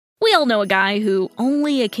all know a guy who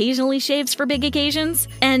only occasionally shaves for big occasions,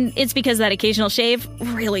 and it's because that occasional shave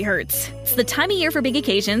really hurts. It's the time of year for big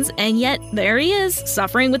occasions, and yet there he is,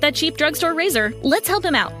 suffering with that cheap drugstore razor. Let's help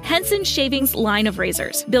him out. Henson Shaving's line of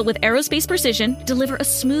razors, built with aerospace precision, deliver a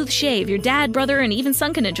smooth shave your dad, brother, and even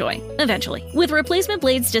son can enjoy, eventually. With replacement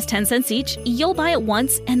blades just 10 cents each, you'll buy it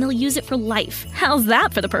once and they'll use it for life. How's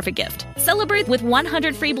that for the perfect gift? Celebrate with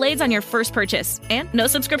 100 free blades on your first purchase, and no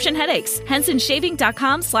subscription headaches.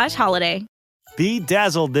 HensonShaving.com/holiday. Be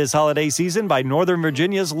dazzled this holiday season by Northern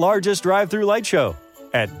Virginia's largest drive-through light show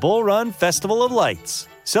at Bull Run Festival of Lights.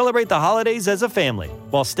 Celebrate the holidays as a family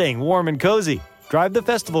while staying warm and cozy. Drive the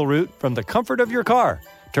festival route from the comfort of your car.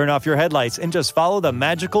 Turn off your headlights and just follow the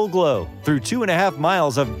magical glow through 2.5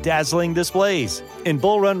 miles of dazzling displays in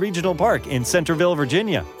Bull Run Regional Park in Centerville,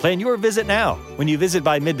 Virginia. Plan your visit now. When you visit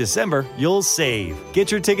by mid-December, you'll save.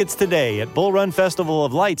 Get your tickets today at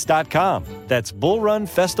bullrunfestivaloflights.com. That's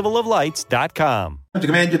bullrunfestivaloflights.com. To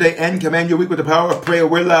command your day and command your week with the power of prayer.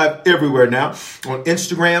 We're live everywhere now on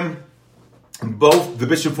Instagram, both the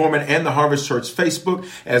Bishop Foreman and the Harvest Church Facebook,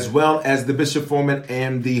 as well as the Bishop Foreman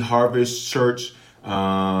and the Harvest Church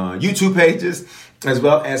YouTube pages, as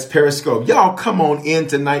well as Periscope. Y'all come on in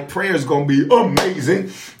tonight. Prayer is going to be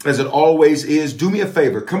amazing, as it always is. Do me a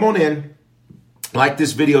favor. Come on in. Like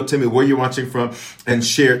this video, tell me where you're watching from, and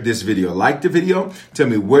share this video. Like the video, tell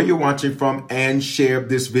me where you're watching from, and share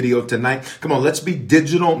this video tonight. Come on, let's be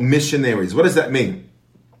digital missionaries. What does that mean?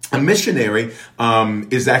 A missionary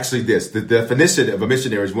is actually this. The definition of a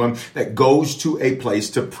missionary is one that goes to a place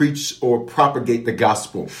to preach or propagate the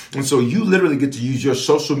gospel. And so you literally get to use your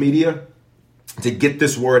social media to get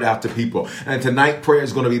this word out to people. And tonight, prayer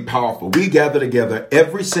is going to be powerful. We gather together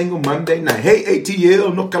every single Monday night. Hey,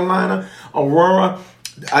 ATL, North Carolina, Aurora.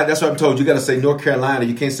 That's what I'm told. You got to say North Carolina.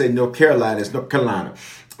 You can't say North Carolina. It's North Carolina.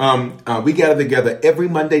 We gather together every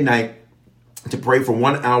Monday night to pray for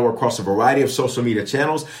 1 hour across a variety of social media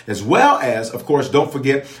channels, as well as, of course, don't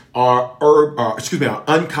forget our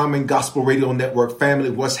Uncommon Gospel Radio Network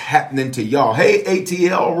family. What's happening to y'all? Hey,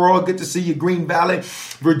 ATL, Aurora, good to see you. Green Valley,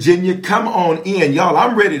 Virginia, come on in, y'all.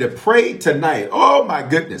 I'm ready to pray tonight. Oh my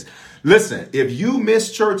goodness. Listen, if you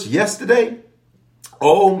missed church yesterday,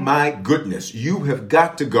 oh my goodness, you have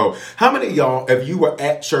got to go. How many of y'all, if you were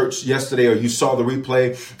at church yesterday, or you saw the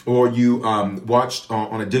replay, or you watched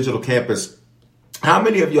on a digital campus, how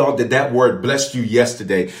many of y'all did that word bless you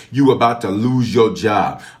yesterday? You were about to lose your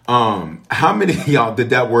job. How many of y'all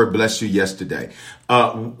did that word bless you yesterday?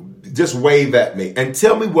 Just wave at me and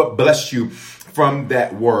tell me what blessed you from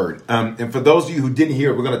that word. And for those of you who didn't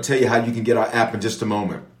hear it, we're going to tell you how you can get our app in just a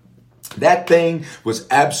moment. That thing was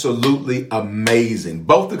absolutely amazing.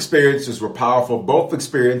 Both experiences were powerful. Both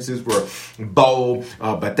experiences were bold.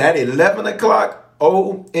 But that 11 o'clock,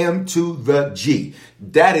 OM to the G.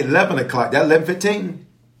 That 11 o'clock, that 11:15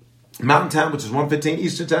 Mountain Time, which is 1:15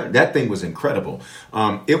 Eastern Time, that thing was incredible.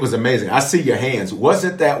 It was amazing. I see your hands.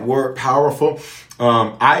 Wasn't that word powerful?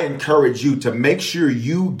 I encourage you to make sure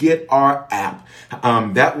you get our app.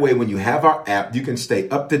 That way, when you have our app, you can stay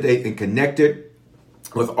up to date and connected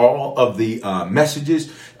with all of the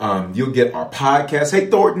messages. You'll get our podcast. Hey,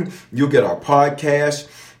 Thornton, you'll get our podcast.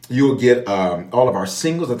 You'll get all of our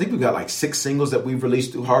singles. I think we've got like 6 singles that we've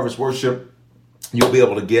released through Harvest Worship. You'll be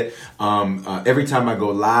able to get, every time I go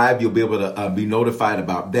live, you'll be able to be notified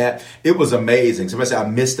about that. It was amazing. Somebody said, I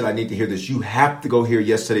missed it. I need to hear this. You have to go hear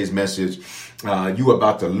yesterday's message. You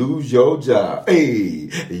about to lose your job. Hey,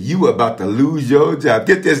 you about to lose your job.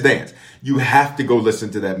 Get this dance. You have to go listen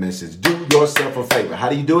to that message. Do yourself a favor. How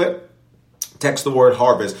do you do it? Text the word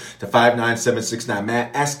harvest to 59769.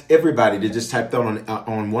 Man, ask everybody to just type that on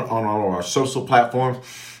all of our social platforms.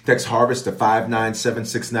 Text harvest to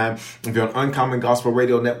 59769. If you're on Uncommon Gospel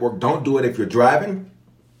Radio Network, don't do it if you're driving.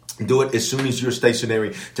 Do it as soon as you're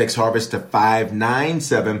stationary. Text harvest to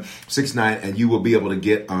 59769, and you will be able to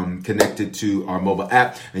get connected to our mobile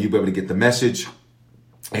app, and you'll be able to get the message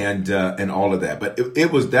and all of that. But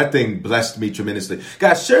it was, that thing blessed me tremendously.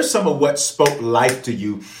 Guys, share some of what spoke life to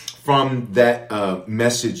you from that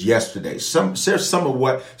message yesterday. Share some of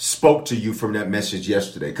what spoke to you from that message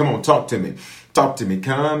yesterday. Come on, talk to me. Talk to me.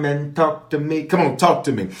 Come and talk to me. Come on, talk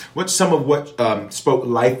to me. What's some of what spoke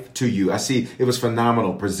life to you? I see it was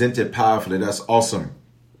phenomenal, presented powerfully. That's awesome.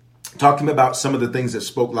 Talk to me about some of the things that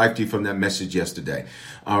spoke life to you from that message yesterday.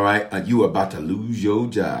 All right. You were about to lose your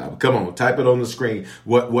job. Come on, type it on the screen.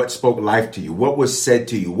 What spoke life to you? What was said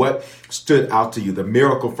to you? What stood out to you? The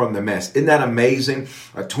miracle from the mess. Isn't that amazing?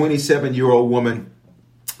 A 27-year-old woman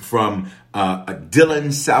from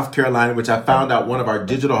Dillon, South Carolina, which I found out one of our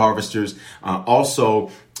digital harvesters also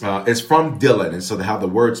It's from Dylan. And so how the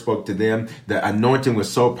word spoke to them, the anointing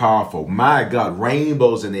was so powerful. My God,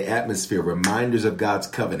 rainbows in the atmosphere, reminders of God's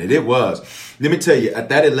covenant. It was. Let me tell you, at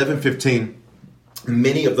that 11:15,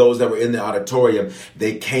 many of those that were in the auditorium,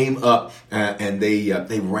 they came up and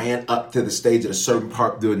they ran up to the stage at a certain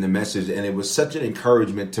part during the message, and it was such an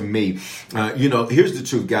encouragement to me. Here's the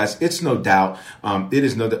truth, guys. It's no doubt. It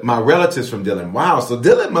is no doubt. My relatives from Dylan. Wow, so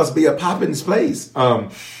Dylan must be a Poppins place.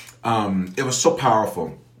 It was so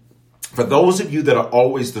powerful. For those of you that are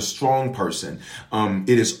always the strong person,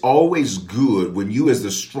 it is always good when you as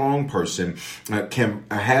the strong person can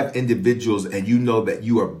have individuals and you know that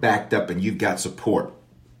you are backed up and you've got support.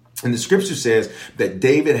 And the scripture says that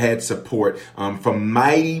David had support from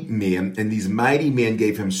mighty men, and these mighty men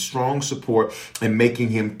gave him strong support in making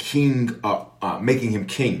him king.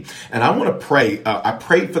 And I want to pray. I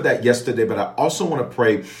prayed for that yesterday, but I also want to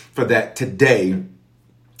pray for that today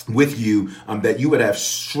with you, that you would have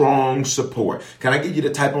strong support. Can I get you to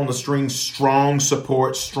type on the screen, strong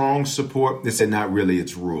support, strong support? They said, not really,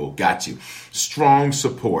 it's rule. Got you. Strong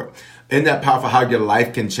support. Isn't that powerful how your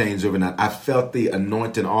life can change overnight? I felt the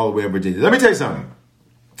anointing all the way in Virginia. Let me tell you something.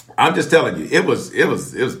 I'm just telling you, it was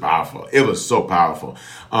powerful. It was so powerful.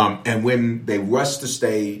 And when they rushed the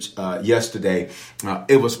stage yesterday,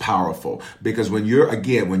 it was powerful, because when you're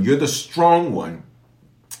the strong one,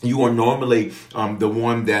 you are normally the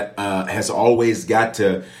one that has always got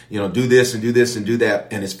to, do this and do this and do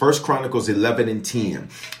that. And it's 1 Chronicles 11:10.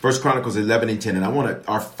 1 Chronicles 11:10. And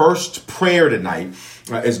our first prayer tonight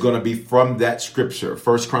is going to be from that scripture.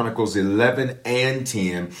 1 Chronicles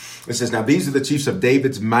 11:10. It says, now these are the chiefs of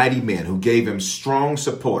David's mighty men who gave him strong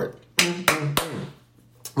support.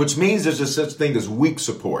 Which means there's a such thing as weak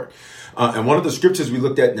support. And one of the scriptures we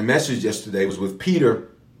looked at in the message yesterday was with Peter.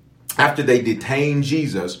 After they detained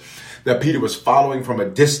Jesus, that Peter was following from a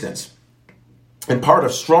distance. And part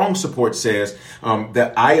of strong support says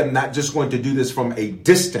that I am not just going to do this from a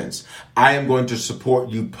distance. I am going to support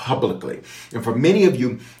you publicly. And for many of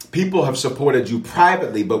you, people have supported you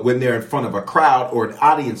privately, but when they're in front of a crowd or an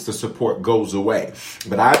audience, the support goes away.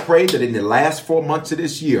 But I pray that in the last 4 months of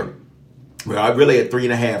this year, well, I'm really at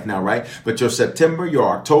 3.5 now, right? But your September, your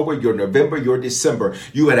October, your November, your December,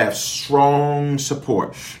 you would have strong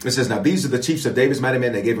support. It says, now these are the chiefs of David's mighty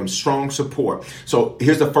men. They gave him strong support. So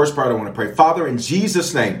here's the first part I want to pray. Father, in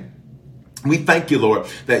Jesus' name, we thank you, Lord,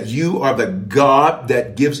 that you are the God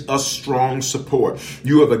that gives us strong support.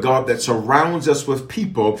 You are the God that surrounds us with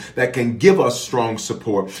people that can give us strong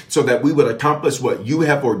support so that we would accomplish what you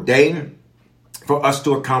have ordained for us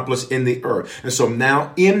to accomplish in the earth. And so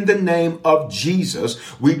now, in the name of Jesus,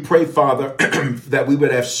 we pray, Father, that we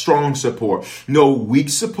would have strong support. No weak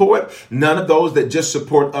support. None of those that just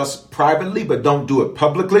support us privately but don't do it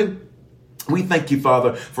publicly. We thank you,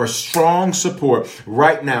 Father, for strong support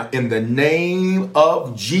right now in the name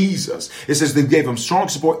of Jesus. It says they gave him strong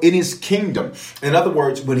support in his kingdom. In other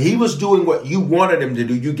words, when he was doing what you wanted him to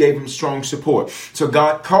do, you gave him strong support. So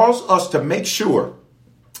God calls us to make sure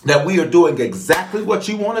that we are doing exactly what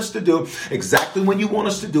you want us to do, exactly when you want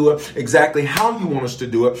us to do it, exactly how you want us to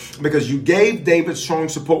do it, because you gave David strong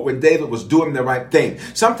support when David was doing the right thing.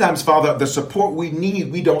 Sometimes, Father, the support we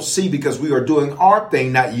need, we don't see because we are doing our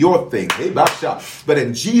thing, not your thing. But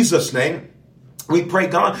in Jesus' name, we pray,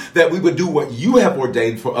 God, that we would do what you have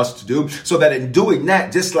ordained for us to do, so that in doing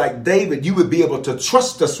that, just like David, you would be able to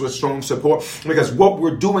trust us with strong support, because what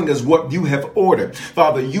we're doing is what you have ordered.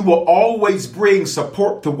 Father, you will always bring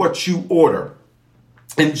support to what you order.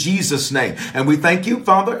 In Jesus' name. And we thank you,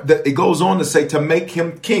 Father, that it goes on to say to make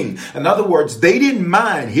him king. In other words, they didn't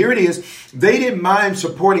mind. Here it is. They didn't mind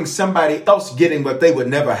supporting somebody else getting what they would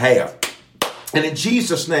never have. And in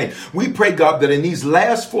Jesus' name, we pray, God, that in these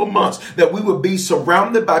last 4 months, that we will be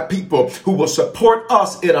surrounded by people who will support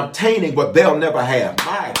us in obtaining what they'll never have.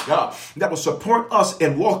 My God, that will support us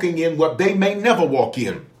in walking in what they may never walk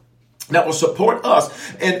in. That will support us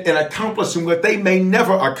in accomplishing what they may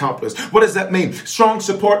never accomplish. What does that mean? Strong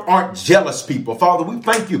support aren't jealous people. Father, we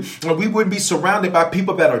thank you. We wouldn't be surrounded by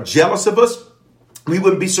people that are jealous of us. We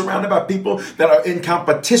wouldn't be surrounded by people that are in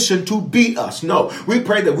competition to beat us. No, we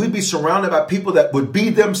pray that we'd be surrounded by people that would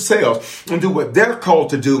be themselves and do what they're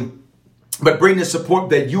called to do, but bring the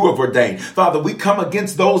support that you have ordained. Father, we come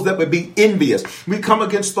against those that would be envious. We come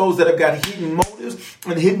against those that have got hidden motives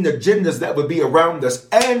and hidden agendas that would be around us.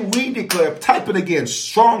 And we declare, type it again,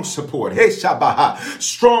 strong support. Hey, Shabaha,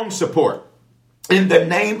 strong support. In the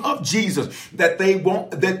name of Jesus, that they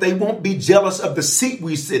won't be jealous of the seat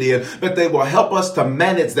we sit in, but they will help us to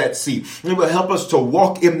manage that seat. They will help us to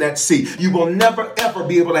walk in that seat. You will never, ever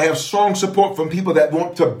be able to have strong support from people that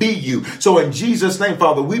want to be you. So in Jesus' name,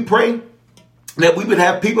 Father, we pray That we would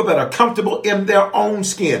have people that are comfortable in their own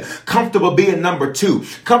skin, comfortable being number two,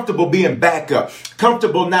 comfortable being backup,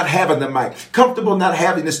 comfortable not having the mic, comfortable not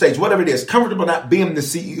having the stage, whatever it is, comfortable not being the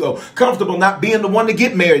CEO, comfortable not being the one to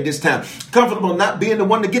get married this time, comfortable not being the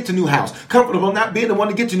one to get the new house, comfortable not being the one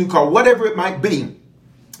to get the new car, whatever it might be.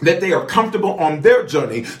 That they are comfortable on their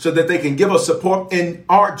journey so that they can give us support in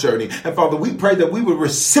our journey. And Father, we pray that we would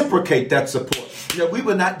reciprocate that support. That we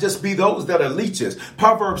would not just be those that are leeches.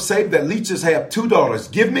 Proverbs say that leeches have two daughters.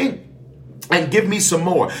 Give me and give me some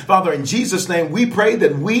more. Father, in Jesus' name, we pray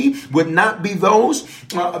that we would not be those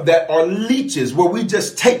that are leeches, where we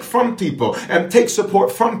just take from people and take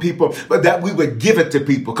support from people, but that we would give it to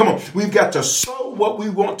people. Come on, we've got to sow what we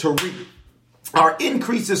want to reap. Our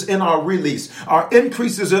increases in our release. Our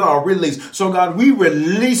increases in our release. So God, we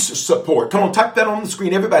release support. Come on, type that on the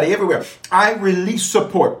screen, everybody, everywhere. I release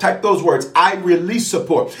support. Type those words. I release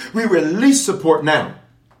support. We release support now.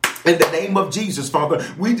 In the name of Jesus, Father,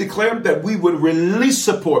 we declare that we would release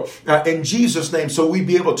support in Jesus' name so we'd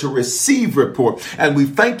be able to receive report. And we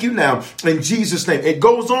thank you now in Jesus' name. It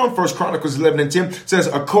goes on, 1 Chronicles 11:10 says,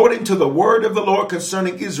 according to the word of the Lord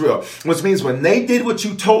concerning Israel, which means when they did what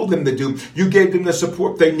you told them to do, you gave them the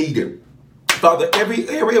support they needed. Father, every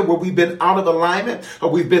area where we've been out of alignment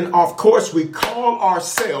or we've been off course, we call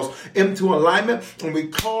ourselves into alignment and we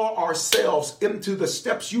call ourselves into the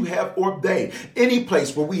steps you have ordained. Any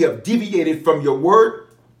place where we have deviated from your word,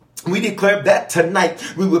 we declare that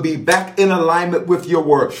tonight we will be back in alignment with your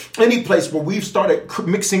word. Any place where we've started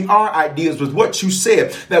mixing our ideas with what you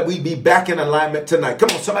said, that we be back in alignment tonight.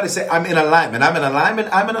 Come on, somebody say, I'm in alignment. I'm in alignment.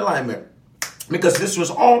 I'm in alignment. Because this was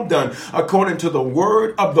all done according to the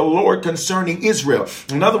word of the Lord concerning Israel.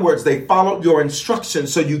 In other words, they followed your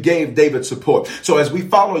instructions, so you gave David support. So as we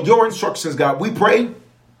follow your instructions, God, we pray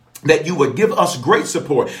that you would give us great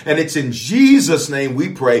support. And it's in Jesus' name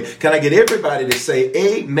we pray. Can I get everybody to say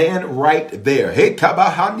amen right there? Hey, come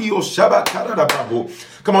on,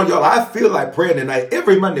 y'all. I feel like praying tonight.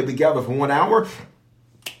 Every Monday we gather for 1 hour.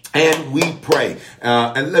 And we pray.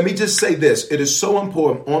 And let me just say this. It is so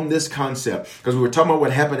important on this concept, because we were talking about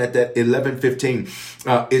what happened at that 11:15,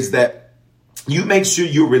 is that you make sure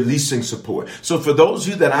you're releasing support. So for those of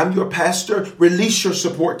you that I'm your pastor, release your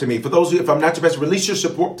support to me. For those of you, if I'm not your pastor, release your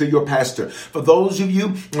support to your pastor. For those of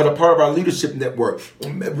you that are part of our leadership network,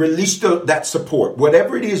 release that support.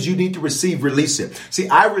 Whatever it is you need to receive, release it. See,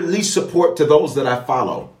 I release support to those that I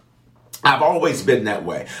follow. I've always been that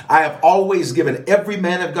way. I have always given every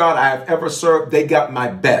man of God I have ever served, they got my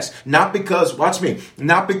best. Not because, watch me,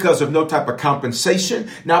 not because of no type of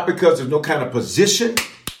compensation, not because of no kind of position,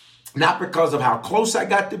 not because of how close I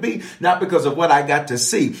got to be, not because of what I got to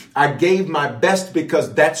see. I gave my best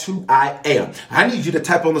because that's who I am. I need you to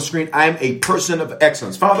type on the screen, I am a person of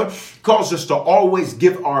excellence. Father, cause us to always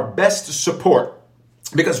give our best support,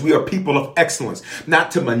 because we are people of excellence,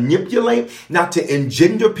 not to manipulate, not to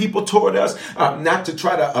engender people toward us, not to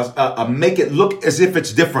try to make it look as if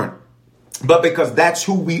it's different, but because that's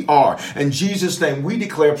who we are. In Jesus' name, we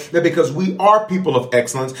declare that because we are people of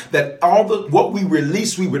excellence, that what we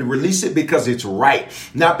release, we would release it because it's right,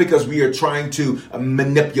 not because we are trying to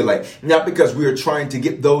manipulate, not because we are trying to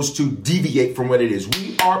get those to deviate from what it is.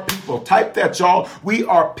 We are people. Type that, y'all. We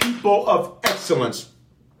are people of excellence.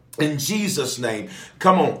 In Jesus' name,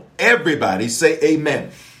 come on, everybody say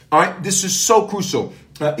amen. All right, this is so crucial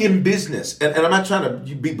in business. And I'm not trying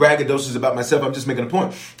to be braggadocious about myself. I'm just making a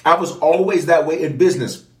point. I was always that way in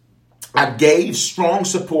business. I gave strong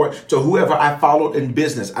support to whoever I followed in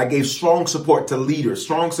business. I gave strong support to leaders,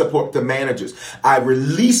 strong support to managers. I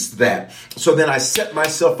released that. So then I set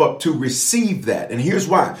myself up to receive that. And here's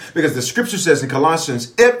why. Because the scripture says in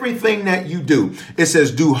Colossians, everything that you do, it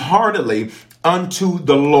says, do heartily unto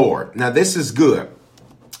the Lord. Now this is good.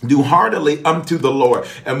 Do heartily unto the Lord.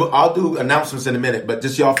 And I'll do announcements in a minute, but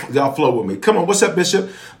just y'all flow with me. Come on. What's up,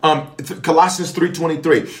 Bishop? Colossians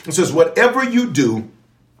 3:23. It says, whatever you do,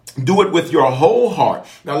 do it with your whole heart.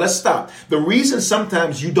 Now let's stop. The reason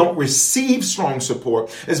sometimes you don't receive strong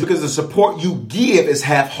support is because the support you give is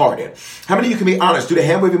half-hearted. How many of you can be honest? Do the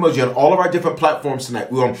hand wave emoji on all of our different platforms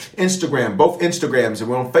tonight. We're on Instagram, both Instagrams, and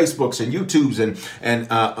we're on Facebooks and YouTubes and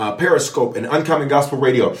Periscope and Uncommon Gospel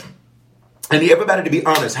Radio. I need everybody to be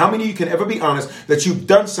honest. How many of you can ever be honest that you've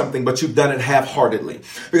done something, but you've done it half-heartedly?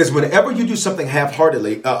 Because whenever you do something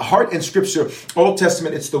half-heartedly, heart in Scripture, Old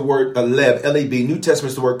Testament, it's the word lev, L-E-B. New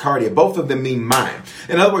Testament, it's the word cardia. Both of them mean mind.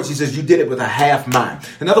 In other words, he says you did it with a half mind.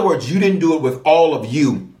 In other words, you didn't do it with all of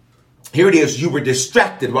you. Here it is. You were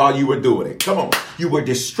distracted while you were doing it. Come on. You were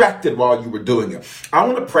distracted while you were doing it. I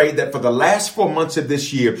want to pray that for the last 4 months of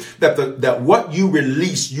this year, that what you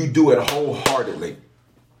release, you do it wholeheartedly.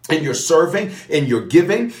 in your serving, in your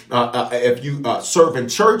giving, if you serve in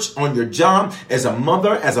church, on your job, as a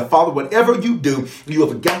mother, as a father, whatever you do, you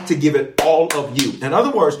have got to give it all of you. In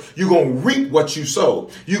other words, you're going to reap what you sow.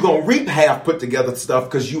 You're going to reap half put together stuff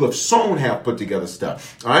because you have sown half put together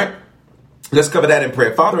stuff. All right. Let's cover that in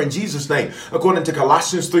prayer. Father, in Jesus' name, according to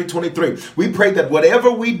Colossians 3:23, we pray that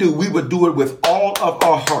whatever we do, we would do it with all of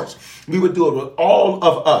our hearts. We would do it with all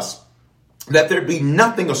of us. That there be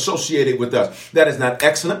nothing associated with us that is not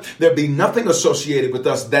excellent. There be nothing associated with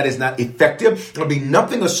us that is not effective. There be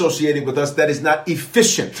nothing associated with us that is not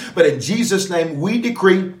efficient. But in Jesus' name, we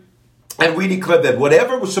decree and we declare that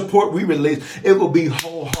whatever support we release, it will be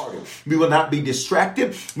wholehearted. We will not be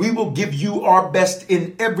distracted. We will give you our best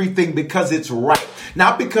in everything because it's right.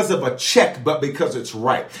 Not because of a check, but because it's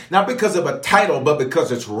right. Not because of a title, but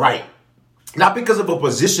because it's right. Not because of a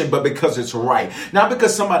position, but because it's right. Not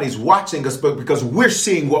because somebody's watching us, but because we're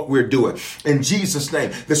seeing what we're doing. In Jesus'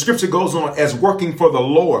 name, the scripture goes on as working for the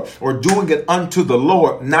Lord or doing it unto the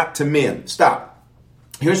Lord, not to men. Stop.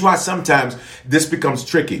 Here's why sometimes this becomes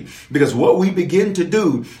tricky, because what we begin to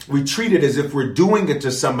do, we treat it as if we're doing it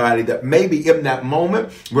to somebody that maybe in that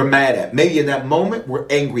moment we're mad at. Maybe in that moment we're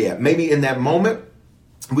angry at. Maybe in that moment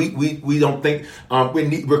we don't think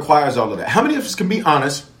requires all of that. How many of us can be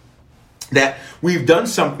honest that we've done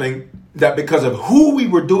something that because of who we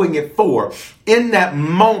were doing it for, in that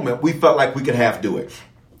moment, we felt like we could half do it?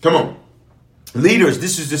 Come on. Leaders,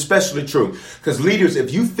 this is especially true. Because leaders,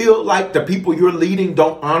 if you feel like the people you're leading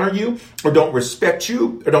don't honor you or don't respect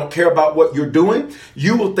you or don't care about what you're doing,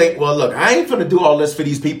 you will think, well, look, I ain't going to do all this for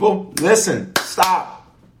these people. Listen, stop.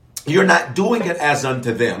 You're not doing it as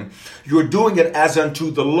unto them. You're doing it as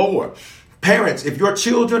unto the Lord. Parents, if your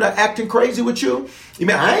children are acting crazy with you, you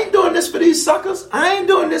mean, I ain't doing this for these suckers. I ain't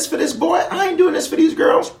doing this for this boy. I ain't doing this for these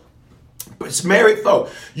girls. But it's married folk.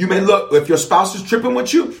 You may look, if your spouse is tripping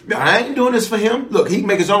with you, I ain't doing this for him. Look, he can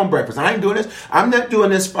make his own breakfast. I ain't doing this. I'm not doing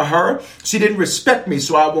this for her. She didn't respect me,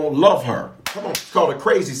 so I won't love her. Come on, it's called a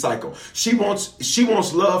crazy cycle. She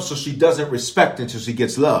wants love, so she doesn't respect until she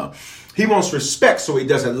gets love. He wants respect, so he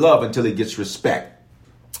doesn't love until he gets respect.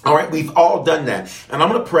 All right, we've all done that. And I'm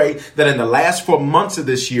going to pray that in the last 4 months of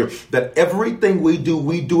this year, that everything we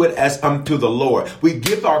do it as unto the Lord. We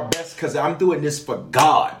give our best because I'm doing this for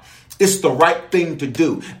God. It's the right thing to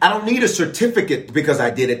do. I don't need a certificate because I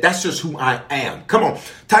did it. That's just who I am. Come on,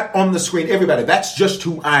 type on the screen, everybody. That's just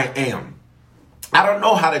who I am. I don't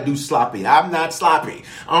know how to do sloppy. I'm not sloppy.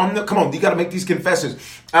 Come on, you got to make these confessions.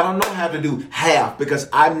 I don't know how to do half because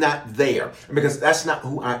I'm not there. Because that's not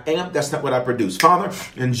who I am. That's not what I produce. Father,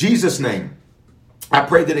 in Jesus' name, I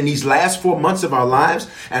pray that in these last 4 months of our lives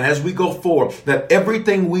and as we go forward, that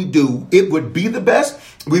everything we do, it would be the best.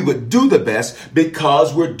 We would do the best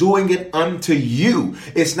because we're doing it unto you.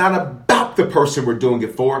 It's not about the person we're doing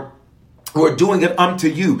it for. We're doing it unto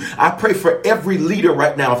you. I pray for every leader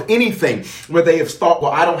right now, if anything, where they have thought,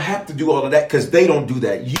 well, I don't have to do all of that because they don't do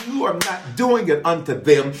that. You are not doing it unto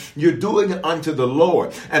them. You're doing it unto the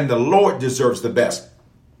Lord, and the Lord deserves the best.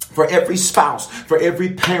 For every spouse, for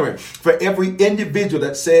every parent, for every individual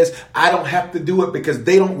that says, I don't have to do it because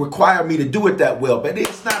they don't require me to do it that well. But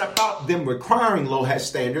it's not about them requiring low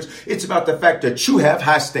standards. It's about the fact that you have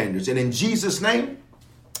high standards. And in Jesus' name,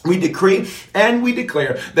 we decree and we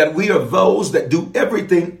declare that we are those that do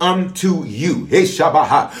everything unto you. Hey,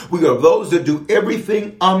 Shabbat. We are those that do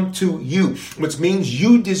everything unto you, which means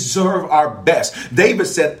you deserve our best. David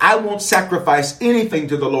said, I won't sacrifice anything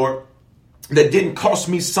to the Lord that didn't cost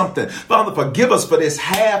me something. Father, forgive us for this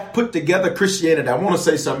half put together Christianity. I want to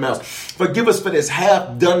say something else. Forgive us for this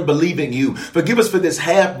half done believing you. Forgive us for this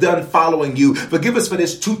half done following you. Forgive us for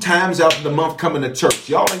this 2 times out of the month coming to church.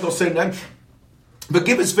 Y'all ain't gonna say nothing.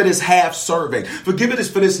 Forgive us for this half serving. Forgive us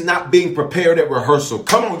for this not being prepared at rehearsal.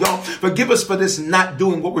 Come on, y'all. Forgive us for this not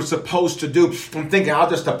doing what we're supposed to do. I'm thinking I'll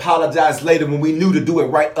just apologize later when we knew to do it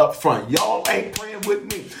right up front. Y'all ain't praying with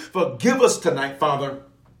me. Forgive us tonight, Father.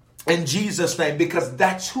 In Jesus' name, because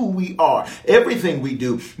that's who we are. Everything we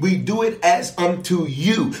do it as unto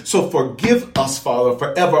you. So forgive us, Father,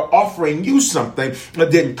 for ever offering you something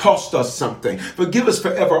that didn't cost us something. Forgive us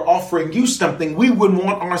for ever offering you something we wouldn't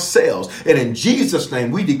want ourselves. And in Jesus'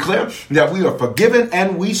 name, we declare that we are forgiven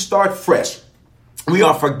and we start fresh. We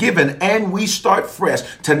are forgiven and we start fresh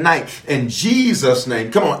tonight in Jesus'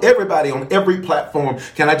 name. Come on, everybody on every platform.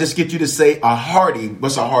 Can I just get you to say a hearty,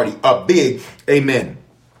 what's a hearty? A big amen.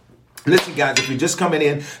 Listen, guys, if you're just coming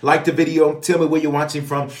in, like the video, tell me where you're watching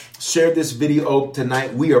from, share this video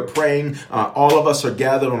tonight. We are praying. All of us are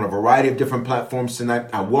gathered on a variety of different platforms tonight.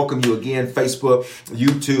 I welcome you again, Facebook,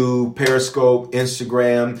 YouTube, Periscope,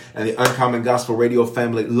 Instagram, and the Uncommon Gospel Radio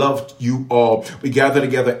family. Love you all. We gather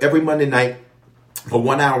together every Monday night for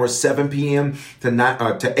 1 hour, 7 p.m.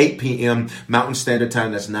 to 8 p.m. Mountain Standard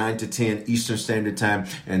Time. That's 9 to 10 Eastern Standard Time.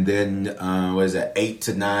 And then, 8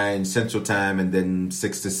 to 9 Central Time, and then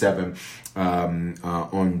 6 to 7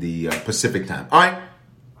 on the Pacific Time. All right.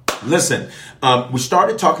 Listen, we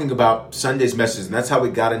started talking about Sunday's message, and that's how we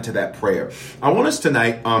got into that prayer. I want us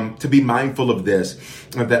tonight to be mindful of this,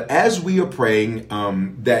 that as we are praying,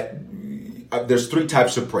 there's three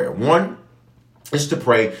types of prayer. One is to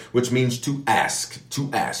pray, which means to ask.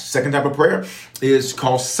 Second type of prayer is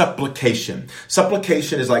called supplication.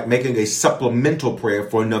 Supplication is like making a supplemental prayer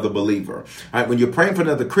for another believer. All right, when you're praying for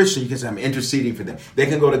another Christian, you can say, I'm interceding for them. They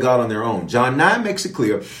can go to God on their own. John 9 makes it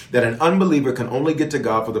clear that an unbeliever can only get to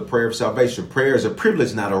God for the prayer of salvation. Prayer is a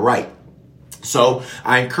privilege, not a right. So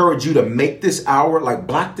I encourage you to make this hour,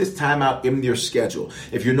 block this time out in your schedule.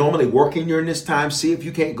 If you're normally working during this time, see if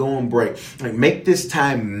you can't go on break. Make this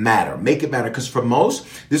time matter. Make it matter. Because for most,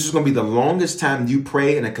 this is going to be the longest time you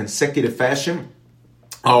pray in a consecutive fashion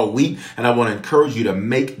all week. And I want to encourage you to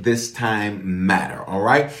make this time matter. All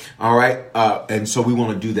right. And so we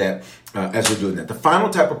want to do that as we're doing that. The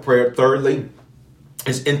final type of prayer, thirdly,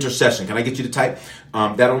 is intercession. Can I get you to type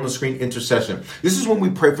that on the screen? Intercession. This is when we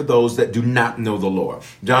pray for those that do not know the Lord.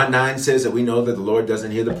 John 9 says that we know that the Lord doesn't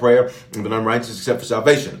hear the prayer of the unrighteous except for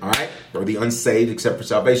salvation. All right. Or the unsaved except for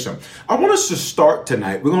salvation. I want us to start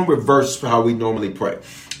tonight. We're going to reverse how we normally pray.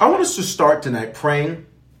 I want us to start tonight praying.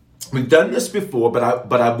 We've done this before, but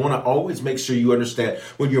I want to always make sure you understand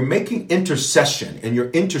when you're making intercession and you're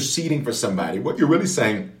interceding for somebody, what you're really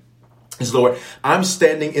saying is, Lord, I'm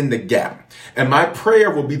standing in the gap, and my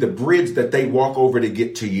prayer will be the bridge that they walk over to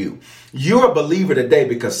get to you. You're a believer today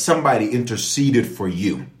because somebody interceded for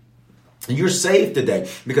you. You're saved today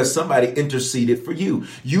because somebody interceded for you.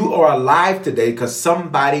 You are alive today because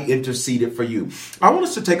somebody interceded for you. I want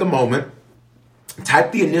us to take a moment,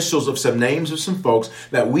 type the initials of some names of some folks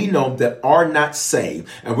that we know that are not saved.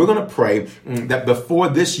 And we're going to pray that before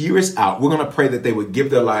this year is out, we're going to pray that they would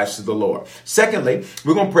give their lives to the Lord. Secondly,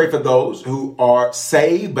 we're going to pray for those who are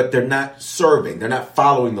saved, but they're not serving. They're not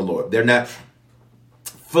following the Lord. They're not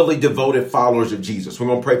fully devoted followers of Jesus. We're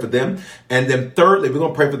going to pray for them. And then thirdly, we're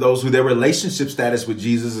going to pray for those who their relationship status with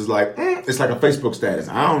Jesus is it's like a Facebook status.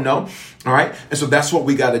 I don't know. All right. And so that's what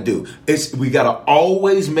we got to do. We got to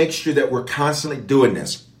always make sure that we're constantly doing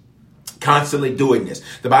this.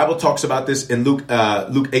 The Bible talks about this in Luke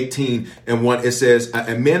 18:1. It says,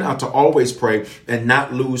 and men ought to always pray and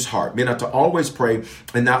not lose heart. Men ought to always pray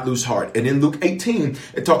and not lose heart. And in Luke 18,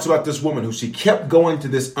 it talks about this woman who she kept going to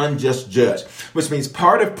this unjust judge, which means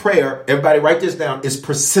part of prayer, everybody write this down, is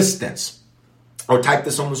persistence. Or type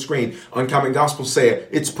this on the screen. Uncommon Gospel said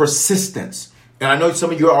it's persistence. And I know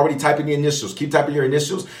some of you are already typing the initials. Keep typing your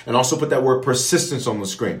initials and also put that word persistence on the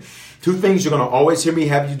screen. Two things you're going to always hear me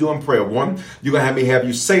have you do in prayer. One, you're going to have me have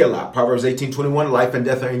you say a lot. Proverbs 18:21, life and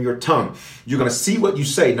death are in your tongue. You're going to see what you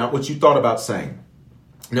say, not what you thought about saying.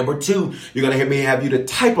 Number two, you're going to hear me have you to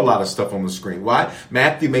type a lot of stuff on the screen. Why?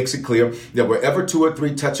 Matthew makes it clear that wherever two or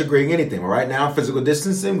three touch agreeing anything. Right now, physical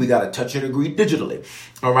distancing, we got to touch and agree digitally.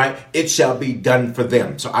 All right. It shall be done for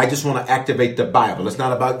them. So I just want to activate the Bible. It's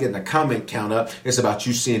not about getting a comment count up. It's about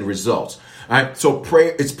you seeing results. All right. So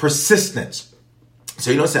prayer, it's persistence. So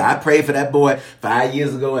you don't say, I prayed for that boy 5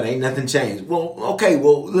 years ago and ain't nothing changed. Well, okay.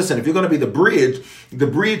 Well, listen, if you're going to be the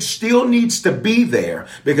bridge still needs to be there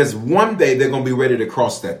because one day they're going to be ready to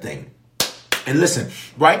cross that thing. And listen,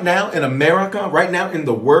 right now in America, right now in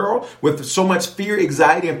the world, with so much fear,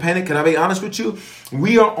 anxiety, and panic, can I be honest with you?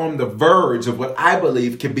 We are on the verge of what I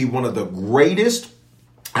believe can be one of the greatest.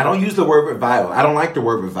 I don't use the word revival. I don't like the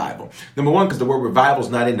word revival. Number one, because the word revival is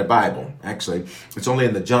not in the Bible. Actually, it's only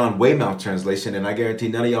in the John Weymouth translation, and I guarantee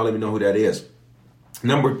none of y'all even know who that is.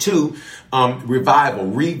 Number two, revival,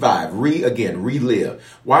 relive.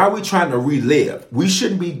 Why are we trying to relive? We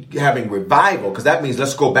shouldn't be having revival because that means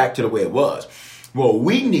let's go back to the way it was. What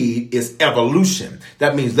we need is evolution.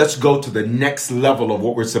 That means let's go to the next level of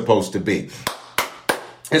what we're supposed to be.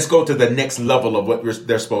 Let's go to the next level of what we're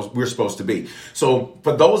supposed to be. So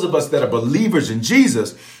for those of us that are believers in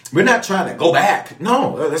Jesus, we're not trying to go back.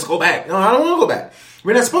 No, let's go back. No, I don't want to go back.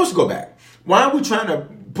 We're not supposed to go back. Why are we trying to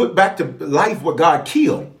put back to life what God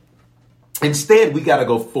killed? Instead, we got to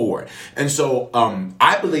go forward. And so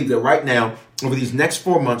I believe that right now, over these next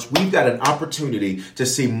 4 months, we've got an opportunity to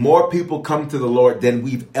see more people come to the Lord than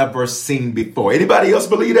we've ever seen before. Anybody else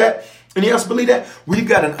believe that? Any else believe that? We've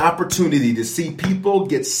got an opportunity to see people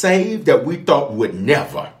get saved that we thought would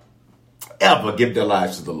never, ever give their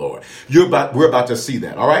lives to the Lord. We're about to see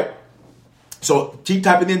that. All right. So keep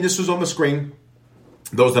typing in. This was on the screen.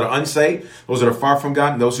 Those that are unsaved, those that are far from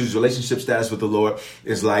God, and those whose relationship status with the Lord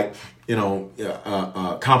is like,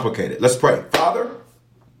 complicated. Let's pray. Father,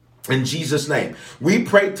 in Jesus' name, we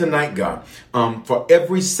pray tonight, God, for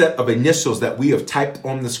every set of initials that we have typed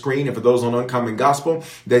on the screen, and for those on Uncommon Gospel,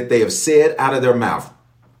 that they have said out of their mouth.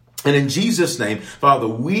 And in Jesus' name, Father,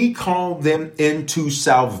 we call them into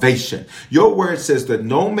salvation. Your word says that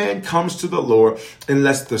no man comes to the Lord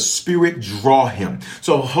unless the Spirit draw him.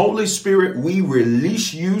 So, Holy Spirit, we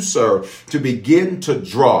release you, sir, to begin to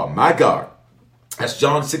draw. My God. That's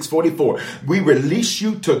John 6:44. We release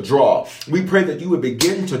you to draw. We pray that you would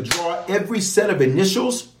begin to draw every set of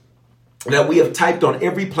initials that we have typed on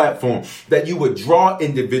every platform, that you would draw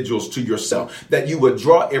individuals to yourself, that you would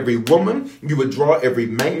draw every woman, you would draw every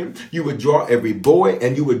man, you would draw every boy,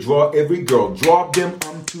 and you would draw every girl. Draw them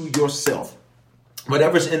unto yourself.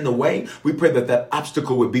 Whatever's in the way, we pray that that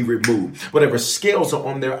obstacle would be removed. Whatever scales are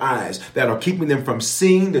on their eyes that are keeping them from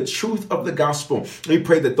seeing the truth of the gospel, we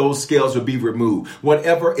pray that those scales would be removed.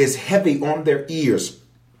 Whatever is heavy on their ears,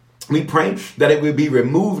 we pray that it will be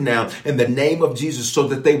removed now in the name of Jesus so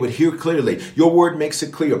that they would hear clearly. Your word makes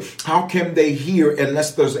it clear. How can they hear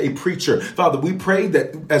unless there's a preacher? Father, we pray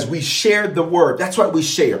that as we share the word, that's why we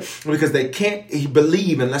share, because they can't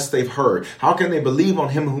believe unless they've heard. How can they believe on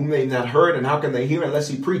him whom they've not heard? And how can they hear unless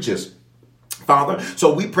he preaches? Father,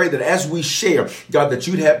 so we pray that as we share, God, that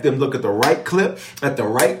you'd have them look at the right clip at the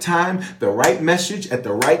right time, the right message at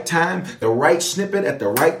the right time, the right snippet at the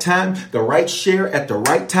right time, the right share at the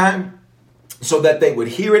right time, so that they would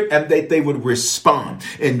hear it and that they would respond.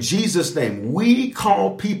 In Jesus' name, we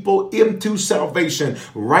call people into salvation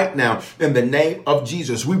right now in the name of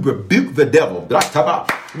Jesus. We rebuke the devil.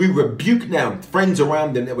 We rebuke now friends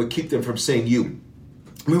around them that would keep them from seeing you.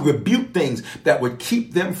 We rebuke things that would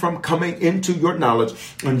keep them from coming into your knowledge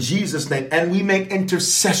in Jesus' name. And we make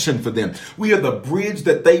intercession for them. We are the bridge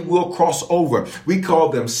that they will cross over. We call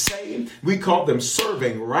them saved. We call them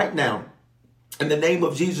serving right now. In the name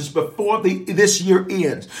of Jesus, before this year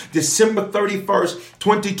ends, December 31st,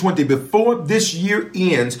 2020, before this year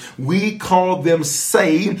ends, we call them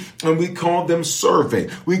saved and we call them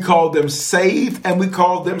serving. We call them saved and we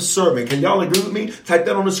call them serving. Can y'all agree with me? Type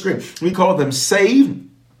that on the screen. We call them saved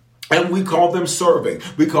and we call them serving.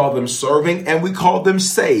 We call them serving and we call them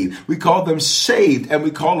saved. We call them saved and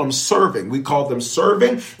we call them serving. We call them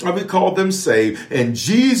serving and we call them saved. In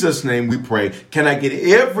Jesus' name we pray. Can I get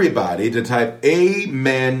everybody to type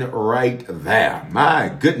amen right there? My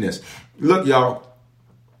goodness. Look, y'all,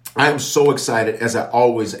 I am so excited, as I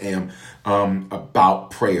always am,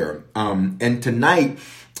 about prayer. And tonight,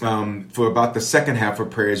 for about the second half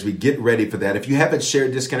of prayer, as we get ready for that, if you haven't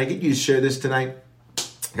shared this, can I get you to share this tonight?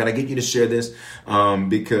 Can I get you to share this?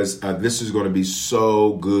 Because this is going to be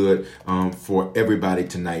so good for everybody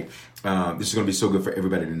tonight. This is going to be so good for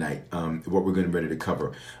everybody tonight, what we're getting ready to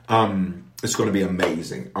cover. It's going to be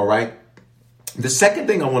amazing. All right. The second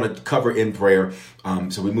thing I want to cover in prayer,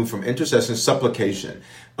 so we move from intercession, supplication.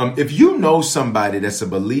 If you know somebody that's a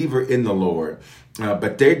believer in the Lord,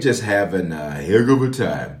 but they're just having a heck of a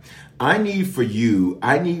time, I need for you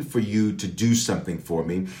to do something for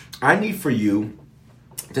me. I need for you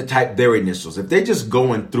to type their initials. If they're just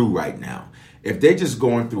going through right now, if they're just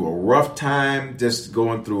going through a rough time, just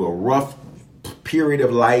going through a rough period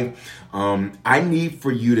of life, I need for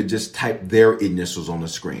you to just type their initials on the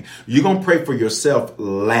screen. You're going to pray for yourself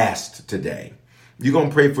last today. You're going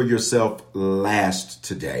to pray for yourself last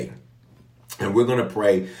today. And we're going to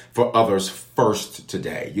pray for others first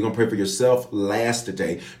today. You're going to pray for yourself last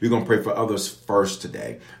today. You're going to pray for others first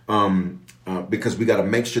today. Because we got to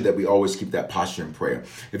make sure that we always keep that posture in prayer.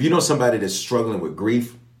 If you know somebody that's struggling with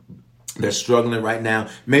grief, they're struggling right now.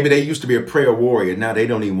 Maybe they used to be a prayer warrior. Now they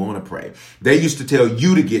don't even want to pray. They used to tell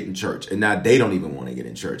you to get in church, and now they don't even want to get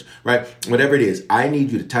in church, right? Whatever it is, I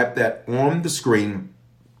need you to type that on the screen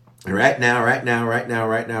right now,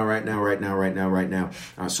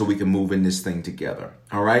 so we can move in this thing together.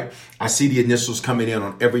 All right. I see the initials coming in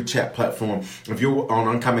on every chat platform. If you're on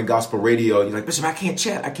Uncommon Gospel Radio, you're like, Bishop, I can't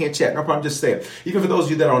chat. No problem. Just say it. Even for those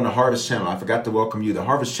of you that are on the Harvest Channel, I forgot to welcome you. The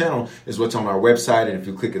Harvest Channel is what's on our website. And if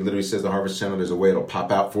you click, it literally says the Harvest Channel. There's a way it'll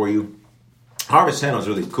pop out for you. Harvest Channel is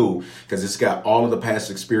really cool because it's got all of the past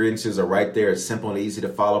experiences are right there. It's simple and easy to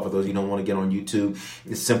follow. For those of you who don't want to get on YouTube,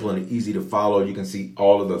 it's simple and easy to follow. You can see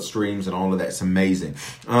all of the streams and all of that. It's amazing.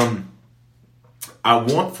 I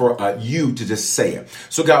want for you to just say it.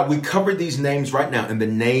 So God, we cover these names right now in the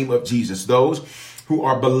name of Jesus. Those who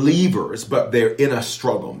are believers, but they're in a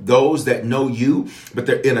struggle. Those that know you, but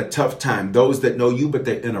they're in a tough time. Those that know you, but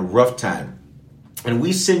they're in a rough time. And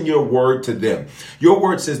we send your word to them. Your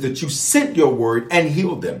word says that you sent your word and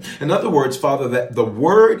healed them. In other words, Father, that the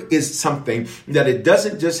word is something that it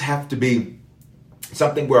doesn't just have to be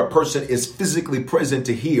something where a person is physically present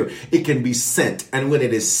to hear. It can be sent. And when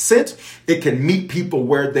it is sent, it can meet people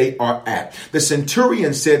where they are at. The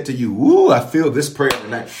centurion said to you, ooh, I feel this prayer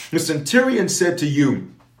tonight. The centurion said to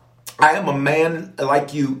you, I am a man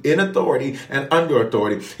like you in authority and under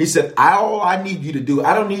authority. He said, all I need you to do,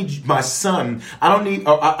 I don't need my son. I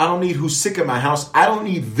don't need who's sick in my house. I don't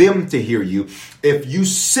need them to hear you. If you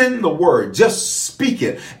send the word, just speak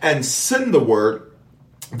it and send the word,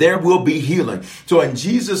 there will be healing. So in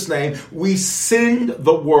Jesus' name, we send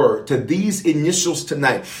the word to these initials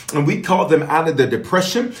tonight. And we call them out of their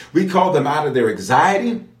depression. We call them out of their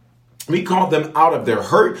anxiety. We call them out of their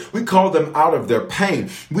hurt. We call them out of their pain.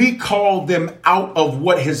 We call them out of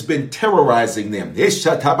what has been terrorizing them.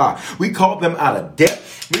 We call them out of debt.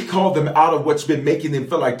 We call them out of what's been making them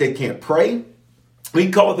feel like they can't pray. We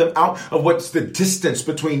call them out of what's the distance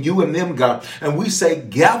between you and them, God. And we say,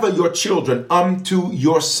 gather your children unto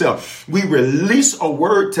yourself. We release a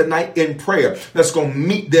word tonight in prayer that's going to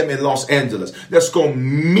meet them in Los Angeles. That's going to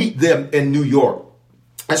meet them in New York.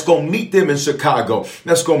 That's going to meet them in Chicago.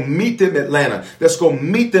 That's going to meet them in Atlanta. That's going to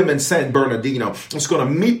meet them in San Bernardino. It's going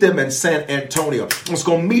to meet them in San Antonio. It's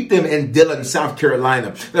going to meet them in Dillon, South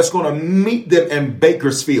Carolina. That's going to meet them in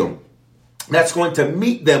Bakersfield. That's going to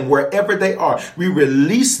meet them wherever they are. We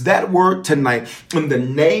release that word tonight in the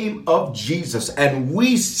name of Jesus, and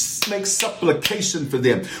we make supplication for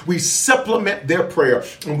them. We supplement their prayer,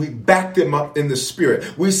 and we back them up in the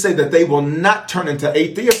spirit. We say that they will not turn into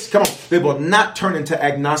atheists. Come on. They will not turn into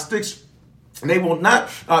agnostics. They will not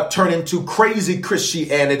turn into crazy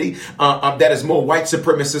Christianity that is more white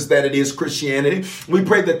supremacist than it is Christianity. We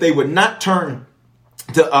pray that they would not turn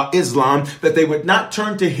to Islam, that they would not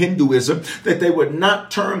turn to Hinduism, that they would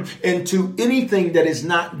not turn into anything that is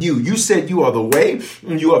not you. You said you are the way,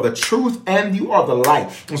 and you are the truth, and you are the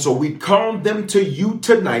light. And so we call them to you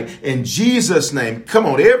tonight in Jesus' name. Come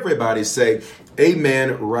on, everybody say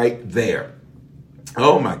amen right there.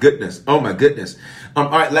 Oh my goodness. Oh my goodness. All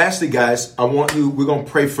right. Lastly, guys, we're going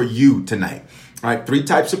to pray for you tonight. All right. 3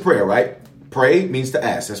 types of prayer, right? Pray means to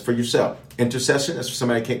ask. That's for yourself. Intercession, that's for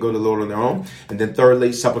somebody who can't go to the Lord on their own. And then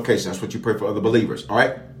thirdly, supplication. That's what you pray for other believers. All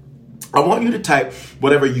right. I want you to type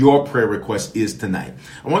whatever your prayer request is tonight.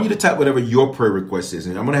 I want you to type whatever your prayer request is.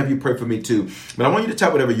 And I'm going to have you pray for me too. But I want you to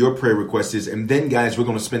type whatever your prayer request is. And then, guys, we're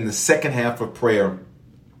going to spend the second half of prayer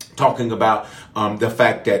talking about the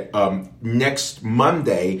fact that next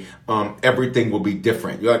Monday, everything will be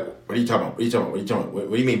different. You're like, what are you talking about? What are you talking about? What are you talking about?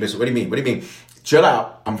 What do you mean, Bishop? What do you mean? What do you mean? Chill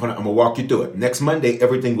out. I'm gonna walk you through it. Next Monday,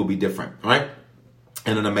 everything will be different. All right,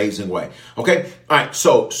 in an amazing way. Okay. All right.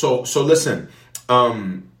 So listen. I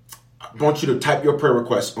want you to type your prayer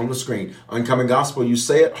request on the screen. Uncommon Gospel, you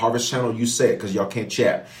say it. Harvest Channel, you say it, because y'all can't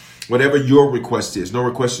chat. Whatever your request is. No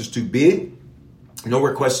request is too big. No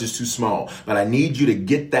request is too small. But I need you to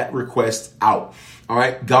get that request out. All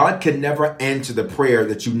right. God can never answer the prayer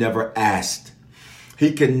that you never asked.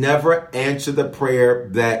 He can never answer the prayer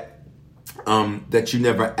that you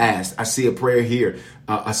never asked. I see a prayer here.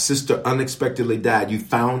 A sister unexpectedly died. You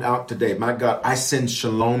found out today. My God, I send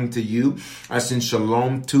shalom to you. I send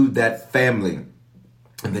shalom to that family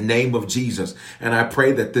in the name of Jesus. And I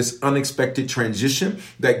pray that this unexpected transition,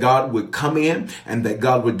 that God would come in and that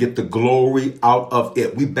God would get the glory out of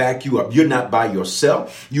it. We back you up. You're not by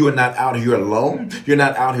yourself. You are not out here alone. You're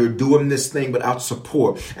not out here doing this thing without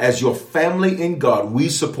support. As your family in God, we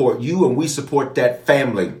support you and we support that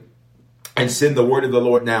family. And send the word of the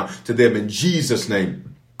Lord now to them in Jesus'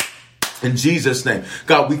 name. In Jesus' name.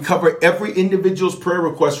 God, we cover every individual's prayer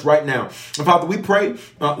request right now. And Father, we pray,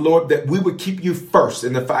 Lord, that we would keep you first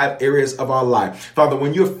in the 5 areas of our life. Father,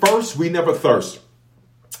 when you're first, we never thirst.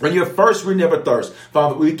 When you're first, we never thirst.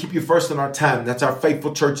 Father, we keep you first in our time. That's our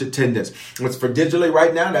faithful church attendance. What's for digitally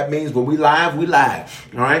right now, that means when we live, we live.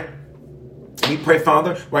 All right? We pray,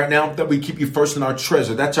 Father, right now that we keep you first in our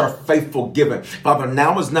treasure. That's our faithful giving. Father,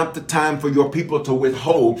 now is not the time for your people to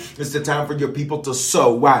withhold. It's the time for your people to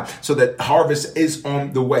sow. Why? So that harvest is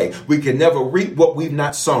on the way. We can never reap what we've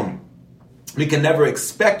not sown. We can never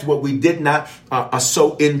expect what we did not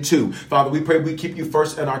sow into. Father, we pray we keep you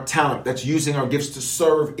first in our talent. That's using our gifts to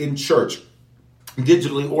serve in church,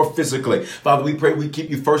 digitally or physically. Father, we pray we keep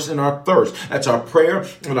you first in our thirst. That's our prayer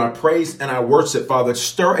and our praise and our worship. Father,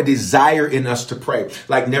 stir a desire in us to pray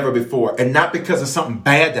like never before. And not because of something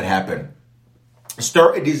bad that happened.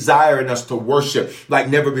 Stir a desire in us to worship like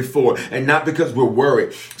never before, and not because we're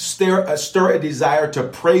worried. Stir a desire to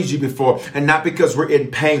praise you before, and not because we're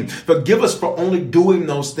in pain. Forgive us for only doing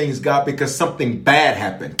those things, God, because something bad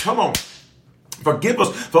happened. Come on. Forgive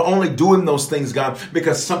us for only doing those things, God,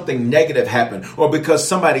 because something negative happened, or because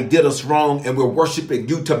somebody did us wrong and we're worshiping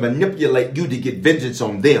you to manipulate you to get vengeance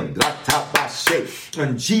on them.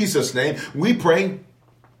 In Jesus' name, we pray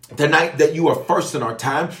tonight that you are first in our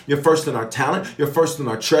time, you're first in our talent, you're first in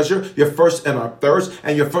our treasure, you're first in our thirst,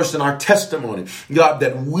 and you're first in our testimony. God,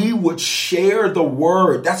 that we would share the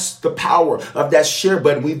word. That's the power of that share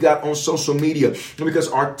button we've got on social media, because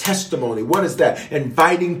our testimony, what is that?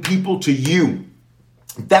 Inviting people to you.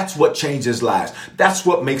 That's what changes lives. That's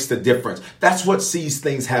what makes the difference. That's what sees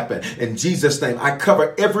things happen. In Jesus' name, I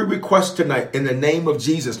cover every request tonight in the name of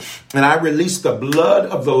Jesus. And I release the blood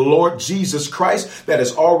of the Lord Jesus Christ that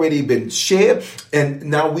has already been shed. And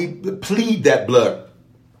now we plead that blood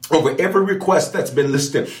over every request that's been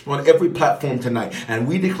listed on every platform tonight. And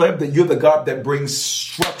we declare that you're the God that brings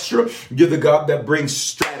structure. You're the God that brings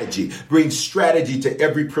strategy to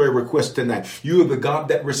every prayer request tonight. You are the God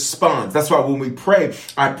that responds. That's why when we pray,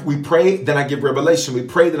 then I give revelation. We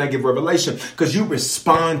pray, then I give revelation, because you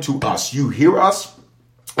respond to us. You hear us.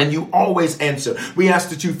 And you always answer. We ask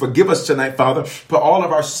that you forgive us tonight, Father, for all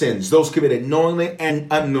of our sins, those committed knowingly and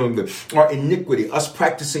unknowingly, our iniquity, us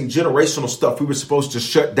practicing generational stuff we were supposed to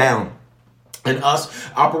shut down, and us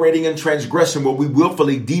operating in transgression where we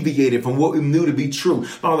willfully deviated from what we knew to be true.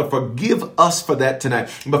 Father, forgive us for that tonight.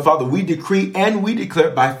 But Father, we decree and we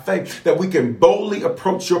declare by faith that we can boldly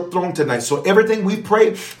approach your throne tonight. So everything we've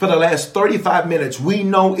prayed for the last 35 minutes, we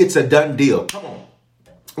know it's a done deal. Come on.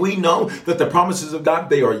 We know that the promises of God,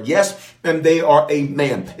 they are yes and they are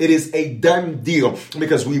amen. It is a done deal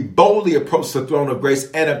because we boldly approach the throne of grace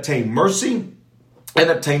and obtain mercy and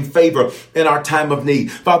obtain favor in our time of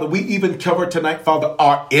need. Father, we even cover tonight, Father,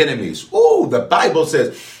 our enemies. Oh, the Bible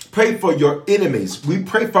says, pray for your enemies. We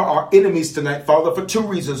pray for our enemies tonight, Father, for two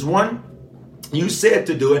reasons. One, you said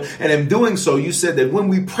to do it, and in doing so, you said that when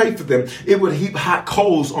we pray for them, it would heap hot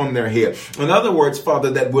coals on their head. In other words, Father,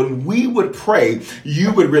 that when we would pray,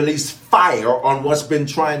 you would release fire on what's been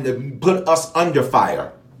trying to put us under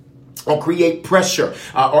fire, or create pressure,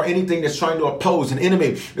 or anything that's trying to oppose. An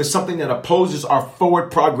enemy is something that opposes our forward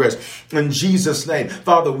progress. In Jesus' name,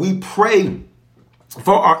 Father, we pray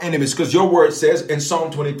for our enemies, because your word says in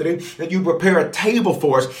Psalm 23 that you prepare a table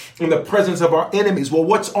for us in the presence of our enemies. Well,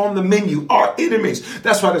 what's on the menu? Our enemies.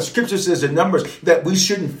 That's why the scripture says in Numbers that we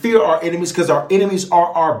shouldn't fear our enemies, because our enemies are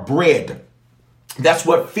our bread. That's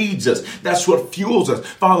what feeds us. That's what fuels us.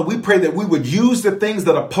 Father, we pray that we would use the things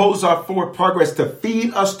that oppose our forward progress to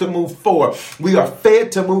feed us to move forward. We are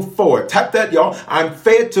fed to move forward. Type that, y'all. I'm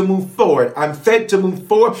fed to move forward. I'm fed to move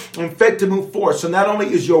forward. I'm fed to move forward. So not only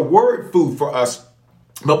is your word food for us,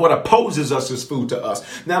 but what opposes us is food to us.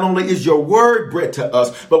 Not only is your word bread to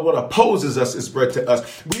us, but what opposes us is bread to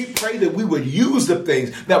us. We pray that we would use the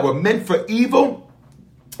things that were meant for evil,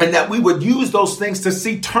 and that we would use those things to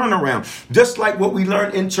see turnaround, just like what we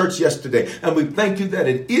learned in church yesterday. And we thank you that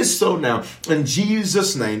it is so now. In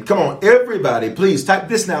Jesus' name. Come on, everybody, please type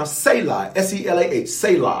this now. Selah, S-E-L-A-H,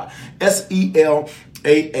 Selah,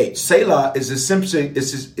 S-E-L-A-H. Selah is essentially,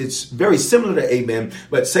 it's very similar to amen,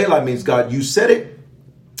 but Selah means, God, you said it,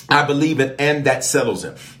 I believe it, and that settles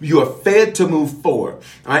it. You are fed to move forward.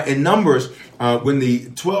 All right? In Numbers, when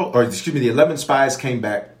the 11 spies came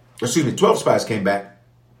back, 12 spies came back,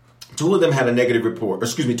 2 of them had a negative report.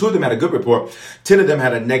 2 of them had a good report. 10 of them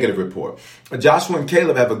had a negative report. Joshua and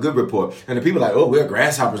Caleb have a good report. And the people are like, oh, we're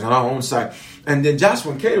grasshoppers on our own side. And then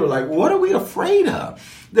Joshua and Caleb were like, what are we afraid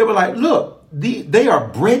of? They were like, look, they are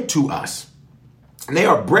bread to us. They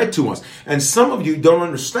are bread to us. And some of you don't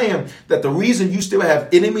understand that the reason you still have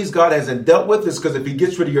enemies God hasn't dealt with is because if he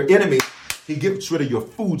gets rid of your enemy, he gets rid of your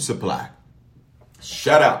food supply.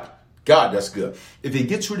 Shut up. God, that's good. If he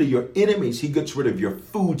gets rid of your enemies, he gets rid of your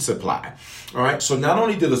food supply. All right. So not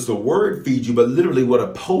only does the word feed you, but literally what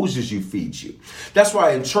opposes you feeds you. That's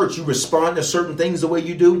why in church, you respond to certain things the way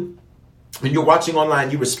you do. When you're watching online,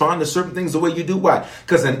 you respond to certain things the way you do. Why?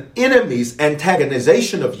 Because an enemy's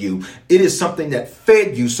antagonization of you, it is something that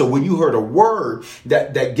fed you. So when you heard a word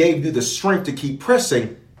that gave you the strength to keep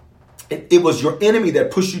pressing, it was your enemy that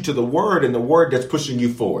pushed you to the word, and the word that's pushing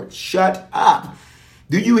you forward. Shut up.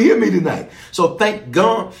 Do you hear me tonight? So thank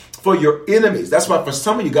God for your enemies. That's why for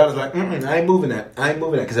some of you, God is like, I ain't moving that. I ain't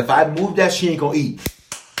moving that. Because if I move that, she ain't going to eat.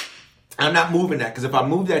 I'm not moving that, because if I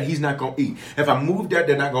move that, he's not going to eat. If I move that,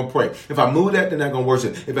 they're not going to pray. If I move that, they're not going to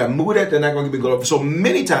worship. If I move that, they're not going to give me glory. So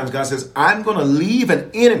many times God says, I'm going to leave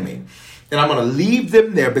an enemy, and I'm going to leave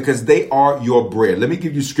them there because they are your bread. Let me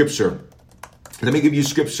give you scripture. For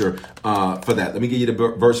that. Let me give you the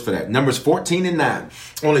verse for that. Numbers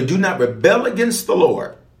 14:9. Only do not rebel against the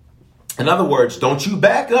Lord. In other words, don't you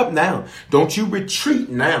back up now. Don't you retreat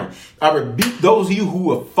now. I rebuke those of you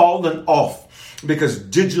who have fallen off because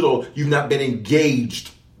digital, you've not been engaged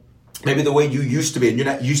maybe the way you used to be, and you're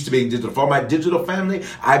not used to being digital. For my digital family,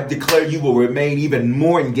 I declare you will remain even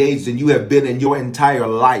more engaged than you have been in your entire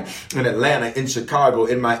life. In Atlanta, in Chicago,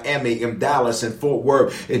 in Miami, in Dallas, in Fort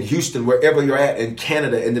Worth, in Houston, wherever you're at, in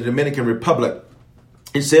Canada, in the Dominican Republic.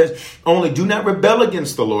 It says, only do not rebel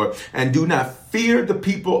against the Lord, and do not fear the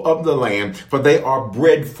people of the land, for they are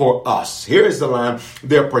bread for us. Here is the line.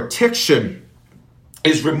 Their protection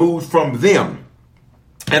is removed from them,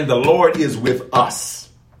 and the Lord is with us.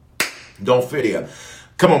 Don't fear.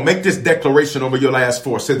 Come on, make this declaration over your last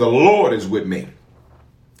four. Say, the Lord is with me.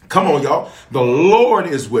 Come on, y'all. The Lord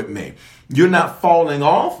is with me. You're not falling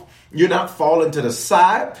off. You're not falling to the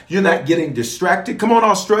side. You're not getting distracted. Come on,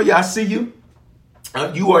 Australia, I see you.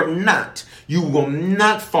 You are not. You will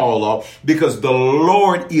not fall off because the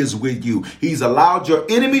Lord is with you. He's allowed your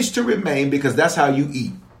enemies to remain because that's how you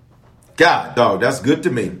eat. God, dog, that's good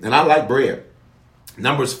to me. And I like bread.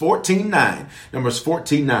 Numbers 14:9. Numbers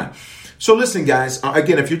 14:9. So listen, guys,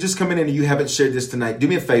 again, if you're just coming in and you haven't shared this tonight, do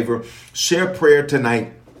me a favor, share prayer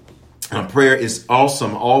tonight. Prayer is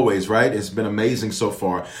awesome always, right? It's been amazing so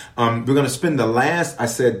far. We're going to spend the last, I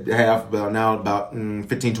said, about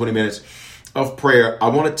 15, 20 minutes of prayer. I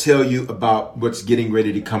want to tell you about what's getting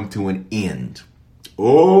ready to come to an end.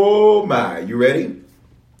 Oh my, you ready?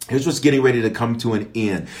 Here's what's getting ready to come to an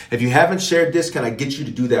end. If you haven't shared this, can I get you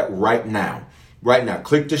to do that right now? Right now.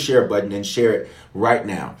 Click the share button and share it right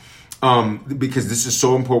now. Because this is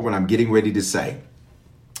so important what I'm getting ready to say.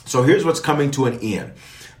 So here's what's coming to an end.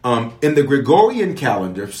 In the Gregorian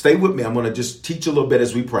calendar, stay with me. I'm going to just teach a little bit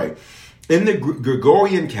as we pray. In the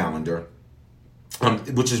Gregorian calendar,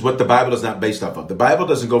 which is what the Bible is not based off of. The Bible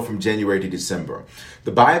doesn't go from January to December.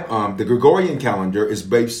 The Gregorian calendar is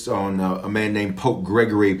based on a man named Pope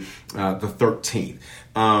Gregory the 13th.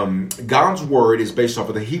 God's word is based off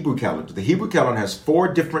of the Hebrew calendar. The Hebrew calendar has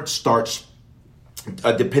 4 different starts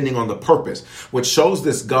depending on the purpose, which shows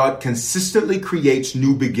this God consistently creates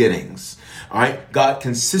new beginnings. All right. God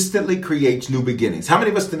consistently creates new beginnings. How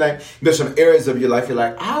many of us tonight, there's some areas of your life you're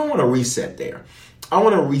like, I want to reset there. I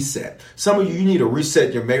want to reset. Some of you need to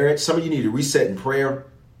reset your marriage. Some of you need to reset in prayer.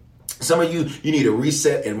 Some of you need a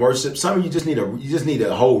reset in worship. Some of you just need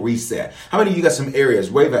a whole reset. How many of you got some areas?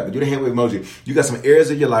 Wave at me. Do the hand wave emoji. You got some areas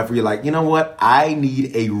of your life where you're like, you know what? I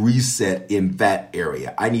need a reset in that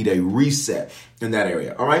area. I need a reset in that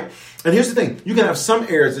area. All right. And here's the thing. You can have some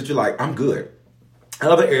areas that you're like, I'm good. And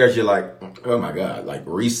other areas you're like, oh my God, like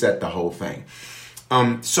reset the whole thing.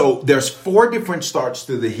 So there's 4 different starts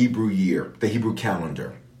to the Hebrew year, the Hebrew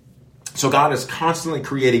calendar. So God is constantly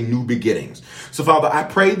creating new beginnings. So Father, I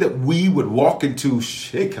pray that we would walk into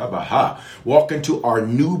our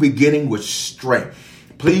new beginning with strength.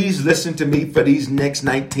 Please listen to me for these next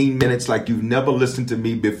 19 minutes like you've never listened to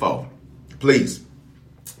me before. Please.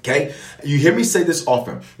 Okay. You hear me say this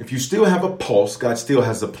often. If you still have a pulse, God still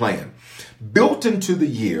has a plan. Built into the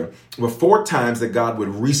year were 4 times that God would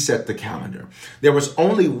reset the calendar. There was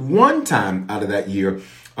only one time out of that year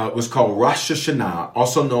was called Rosh Hashanah,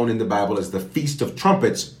 also known in the Bible as the Feast of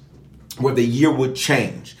Trumpets, where the year would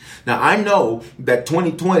change. Now, I know that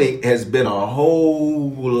 2020 has been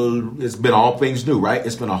it's been all things new, right?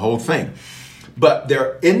 It's been a whole thing. But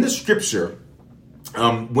there in the scripture,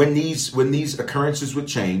 when these occurrences would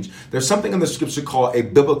change, there's something in the scripture called a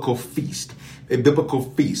biblical feast. A biblical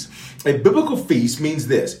feast. A biblical feast means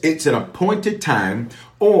this. It's an appointed time,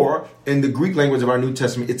 or in the Greek language of our New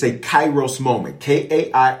Testament, it's a kairos moment.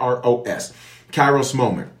 Kairos. Kairos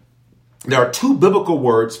moment. There are 2 biblical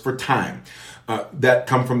words for time that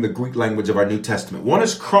come from the Greek language of our New Testament. One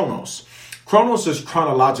is chronos. Chronos is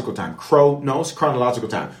chronological time. Chronological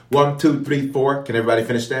time. 1, 2, 3, 4. Can everybody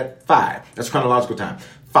finish that? 5. That's chronological time.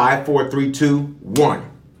 5, 4, 3, 2,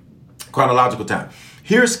 1. Chronological time.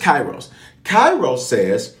 Here's kairos. Kairos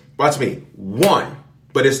says, watch me, 1,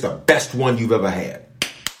 but it's the best one you've ever had.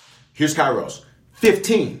 Here's kairos.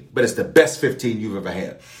 15, but it's the best 15 you've ever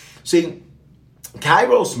had. See,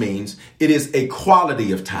 kairos means it is a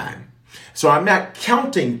quality of time. So I'm not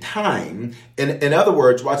counting time. In other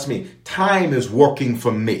words, watch me. Time is working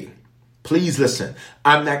for me. Please listen.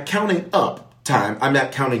 I'm not counting up time. I'm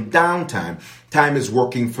not counting down time. Time is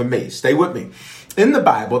working for me. Stay with me. In the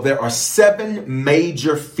Bible, there are 7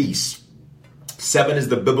 major feasts. 7 is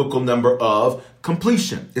the biblical number of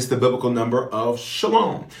completion. It's the biblical number of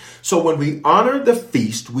shalom. So when we honor the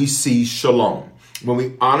feast, we see shalom. When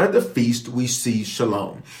we honor the feast, we see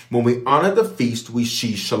shalom. When we honor the feast, we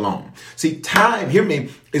see shalom. See, time, hear me,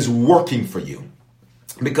 is working for you.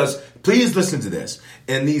 Because please listen to this.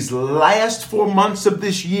 In these last 4 months of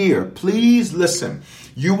this year, please listen.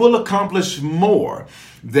 You will accomplish more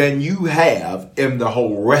than you have in the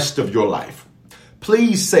whole rest of your life.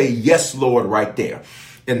 Please say yes, Lord, right there.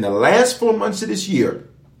 In the last 4 months of this year,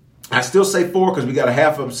 I still say 4 because we got a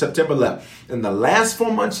half of September left. In the last 4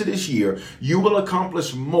 months of this year, you will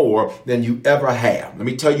accomplish more than you ever have. Let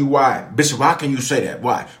me tell you why. Bishop, why can you say that?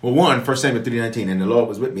 Why? Well, 1, 1 Samuel 3:19, and the Lord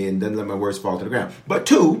was with me and didn't let my words fall to the ground. But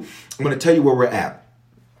 2, I'm going to tell you where we're at.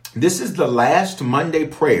 This is the last Monday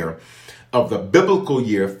prayer of the biblical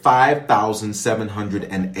year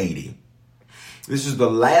 5,780. This is the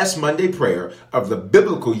last Monday prayer of the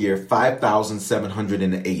biblical year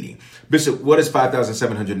 5,780. Bishop, what is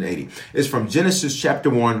 5,780? It's from Genesis chapter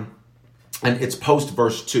 1. And it's post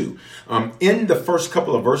verse 2. In the first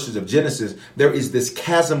couple of verses of Genesis, there is this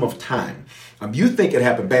chasm of time. You think it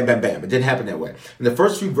happened, bam, bam, bam. It didn't happen that way. In the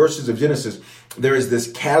first few verses of Genesis, there is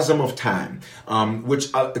this chasm of time, which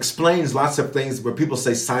explains lots of things where people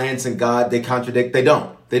say science and God, they contradict. They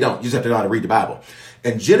don't. You just have to know how to read the Bible.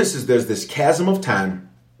 In Genesis, there's this chasm of time.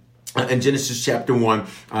 In Genesis chapter 1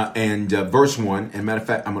 and verse 1. And matter of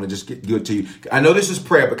fact, I'm going to just give it to you. I know this is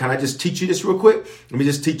prayer, but can I just teach you this real quick? Let me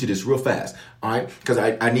just teach you this real fast. All right. Because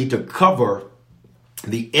I need to cover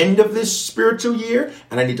the end of this spiritual year,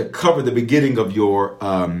 and I need to cover the beginning of your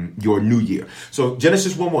new year. So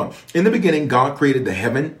Genesis 1:1. In the beginning, God created the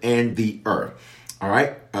heaven and the earth. All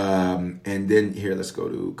right. And then here, let's go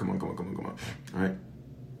to, come on. All right.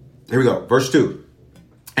 Here we go. Verse 2.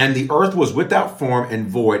 And the earth was without form and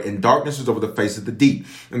void, and darkness was over the face of the deep.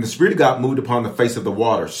 And the Spirit of God moved upon the face of the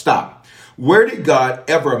water. Stop. Where did God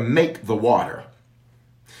ever make the water?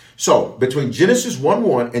 So between Genesis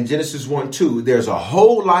 1:1 and Genesis 1:2, there's a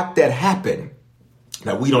whole lot that happened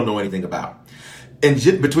that we don't know anything about. And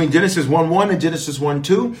between Genesis 1:1 and Genesis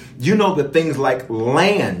 1:2, you know that things like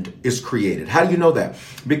land is created. How do you know that?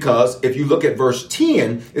 Because if you look at verse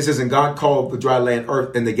 10, it says, and God called the dry land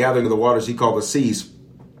earth, and the gathering of the waters he called the seas.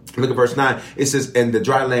 Look at verse 9. It says, and the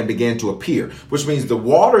dry land began to appear, which means the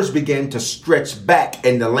waters began to stretch back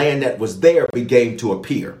and the land that was there began to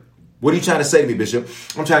appear. What are you trying to say to me, Bishop?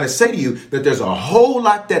 I'm trying to say to you that there's a whole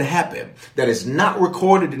lot that happened that is not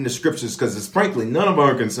recorded in the scriptures because it's frankly none of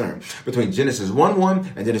our concern between Genesis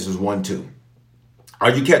 1:1 and Genesis 1:2. Are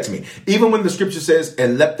you catching me? Even when the scripture says,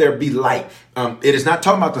 and let there be light, it is not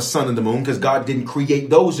talking about the sun and the moon because God didn't create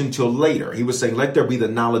those until later. He was saying, let there be the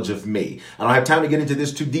knowledge of me. I don't have time to get into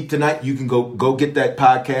this too deep tonight. You can go get that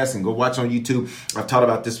podcast and go watch on YouTube. I've taught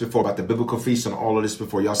about this before, about the biblical feast and all of this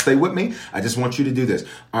before. Y'all stay with me. I just want you to do this.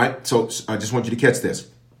 All right. So I just want you to catch this.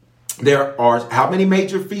 There are how many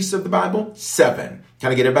major feasts of the Bible? 7.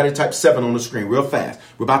 Can I get everybody to type 7 on the screen real fast?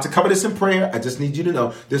 We're about to cover this in prayer. I just need you to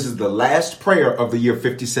know this is the last prayer of the year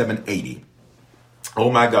 5780. Oh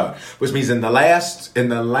my God. Which means in the last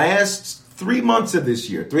 3 months of this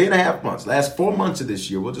year, 3.5 months, last 4 months of this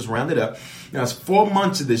year, we'll just round it up. Now it's 4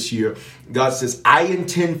 months of this year. God says, I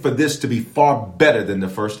intend for this to be far better than the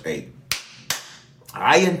first 8.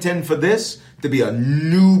 I intend for this to be a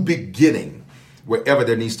new beginning wherever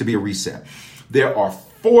there needs to be a reset. There are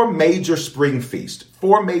 4 major spring feasts,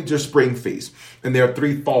 and there are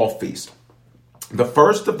 3 fall feasts. The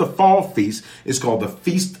first of the fall feasts is called the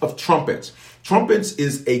Feast of Trumpets. Trumpets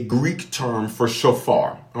is a Greek term for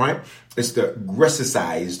shofar, all right? It's the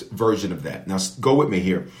Grecicized version of that. Now, go with me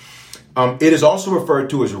here. It is also referred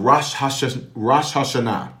to as Rosh Hashanah. Rosh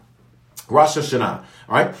Hashanah, all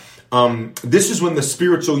right? This is when the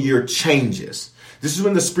spiritual year changes.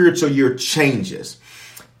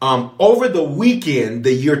 Over the weekend,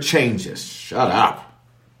 the year changes. Shut up.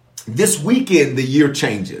 This weekend, the year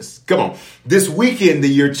changes. Come on. This weekend, the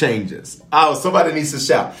year changes. Oh, somebody needs to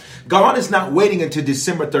shout. God is not waiting until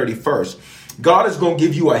December 31st. God is going to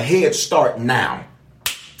give you a head start now.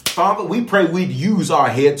 Father, we pray we'd use our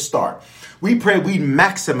head start. We pray we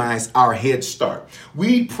maximize our head start.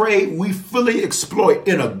 We pray we fully exploit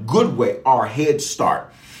in a good way our head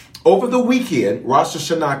start. Over the weekend, Rosh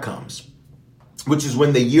Hashanah comes, which is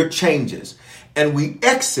when the year changes, and we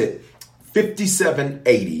exit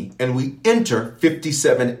 5780 and we enter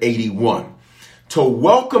 5781. to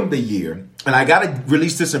welcome the year. And I got to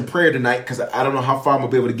release this in prayer tonight because I don't know how far I'm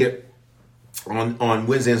going to be able to get on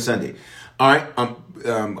Wednesday and Sunday. All right.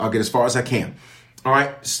 I'll get as far as I can. All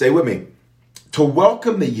right. Stay with me. To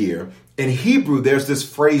welcome the year, in Hebrew, there's this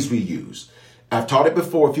phrase we use. I've taught it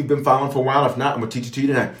before if you've been following for a while. If not, I'm going to teach it to you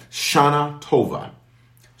tonight. Shana Tova.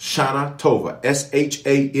 Shana Tova.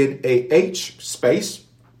 SHANAH space.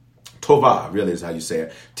 Tova really is how you say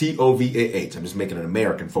it. TOVAH. I'm just making it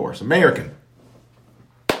American for us. American.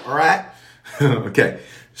 All right. Okay.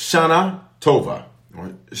 Shana Tova. Or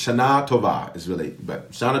Shana Tova is really,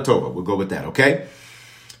 but Shana Tova. We'll go with that. Okay.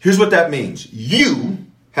 Here's what that means. You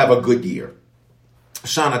have a good year.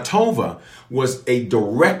 Shana Tova was a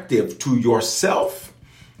directive to yourself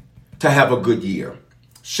to have a good year.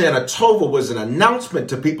 Shana Tova was an announcement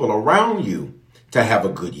to people around you to have a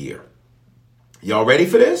good year. Y'all ready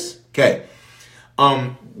for this? Okay.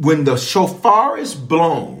 When the shofar is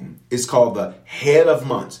blown, it's called the head of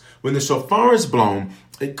months. When the shofar is blown,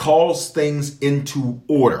 it calls things into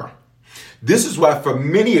order. This is why for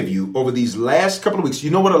many of you over these last couple of weeks, you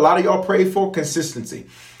know what a lot of y'all prayed for? Consistency.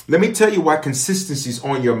 Let me tell you why consistency is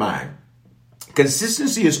on your mind.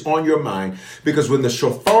 Consistency is on your mind because when the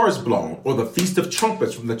shofar is blown, or the Feast of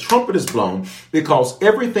Trumpets, when the trumpet is blown, it calls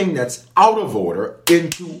everything that's out of order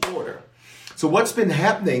into order. So what's been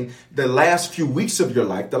happening the last few weeks of your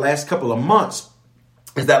life, the last couple of months,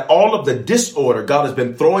 is that all of the disorder, God has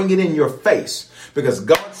been throwing it in your face because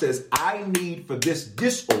God says, I need for this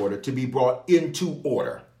disorder to be brought into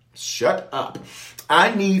order. Shut up.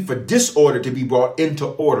 I need for disorder to be brought into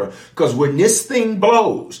order because when this thing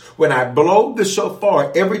blows, when I blow the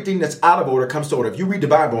shofar, everything that's out of order comes to order. If you read the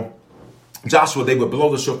Bible, Joshua, they would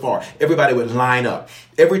blow the shofar. Everybody would line up.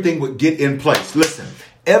 Everything would get in place. Listen,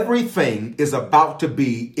 everything is about to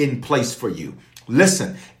be in place for you.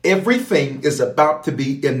 Listen, everything is about to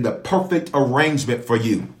be in the perfect arrangement for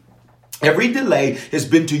you. Every delay has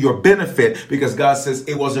been to your benefit because God says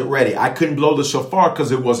it wasn't ready. I couldn't blow the shofar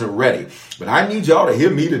because it wasn't ready. But I need y'all to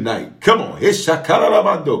hear me tonight. Come on.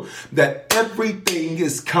 That everything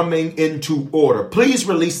is coming into order. Please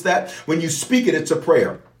release that. When you speak it, it's a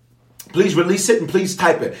prayer. Please release it and please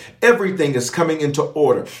type it. Everything is coming into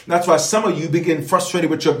order. That's why some of you begin frustrated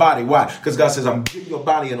with your body. Why? Because God says, I'm getting your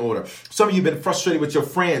body in order. Some of you have been frustrated with your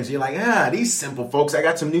friends. You're like, these simple folks. I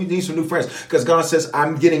got some new friends. Because God says,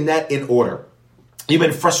 I'm getting that in order. You've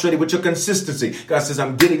been frustrated with your consistency. God says,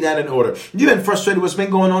 I'm getting that in order. You've been frustrated with what's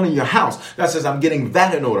been going on in your house. God says, I'm getting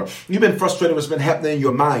that in order. You've been frustrated with what's been happening in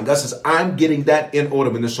your mind. God says, I'm getting that in order.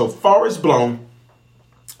 When the shofar is blown,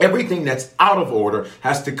 everything that's out of order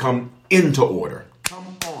has to come into order.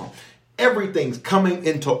 Come on. Everything's coming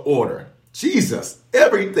into order. Jesus,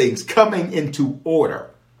 everything's coming into order.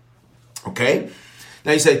 Okay?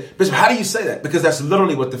 Now you say, Bishop, how do you say that? Because that's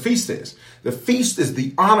literally what the feast is. The feast is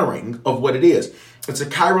the honoring of what it is. It's a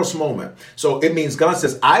Kairos moment. So it means God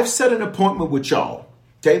says, I've set an appointment with y'all.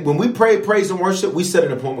 Okay? When we pray, praise, and worship, we set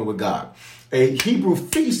an appointment with God. A Hebrew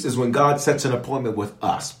feast is when God sets an appointment with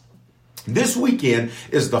us. This weekend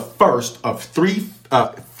is the first of 3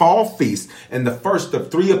 fall feasts and the first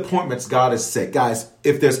of 3 appointments God has set. Guys,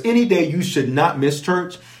 if there's any day you should not miss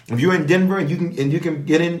church, if you're in Denver and you can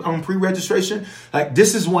get in on pre-registration, like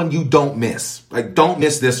this is one you don't miss. Like don't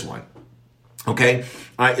miss this one. Okay?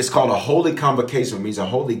 All right, it's called a holy convocation. It means a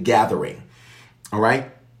holy gathering. All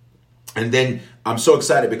right? And then I'm so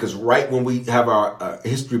excited because right when we have our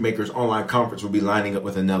History Makers online conference, we'll be lining up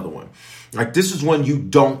with another one. Like this is one you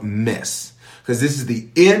don't miss because this is the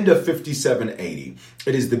end of 5780.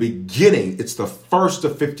 It is the beginning. It's the first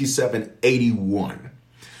of 5781.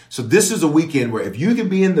 So this is a weekend where if you can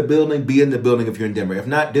be in the building, be in the building if you're in Denver. If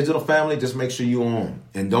not, Digital Family, just make sure you're on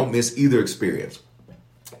and don't miss either experience.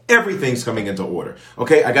 Everything's coming into order.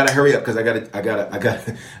 Okay, I gotta hurry up because I'm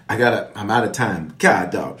out of time.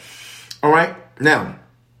 God, dog. All right, now.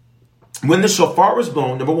 When the shofar was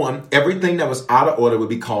blown, number one, everything that was out of order would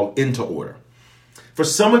be called into order. For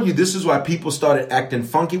some of you, this is why people started acting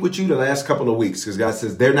funky with you the last couple of weeks, because God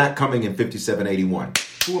says they're not coming in 5781.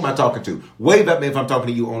 Who am I talking to? Wave at me if I'm talking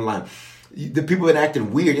to you online. The people have been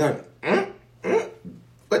acting weird. You're like,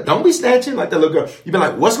 but don't be snatching like that little girl. You've been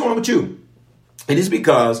like, what's going on with you? It is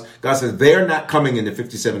because God says they're not coming into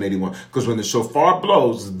 5781, because when the shofar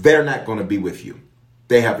blows, they're not going to be with you.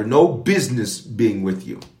 They have no business being with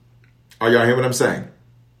you. Are y'all hear what I'm saying?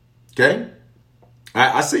 Okay.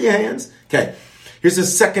 I see your hands. Okay. Here's the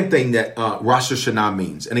second thing that Rosh Hashanah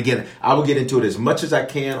means. And again, I will get into it as much as I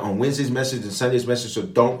can on Wednesday's message and Sunday's message, so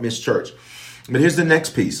don't miss church. But here's the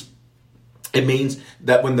next piece. It means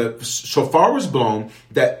that when the shofar was blown,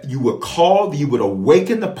 that you would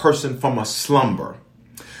awaken the person from a slumber.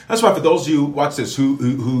 That's why for those of you, watch this,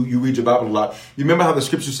 who you read your Bible a lot, you remember how the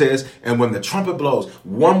scripture says, and when the trumpet blows,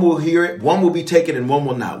 one will hear it, one will be taken, and one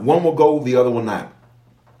will not. One will go, the other will not.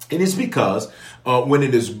 It is because when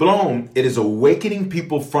it is blown, it is awakening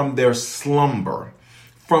people from their slumber.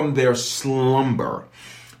 From their slumber.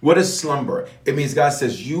 What is slumber? It means God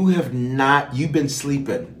says, you've been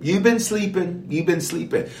sleeping. You've been sleeping.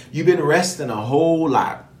 You've been resting a whole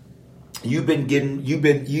lot. You've been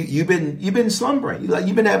slumbering.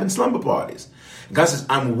 You've been having slumber parties. God says,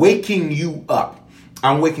 I'm waking you up.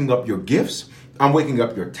 I'm waking up your gifts. I'm waking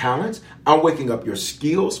up your talents. I'm waking up your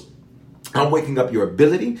skills. I'm waking up your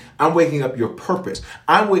ability. I'm waking up your purpose.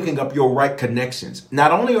 I'm waking up your right connections.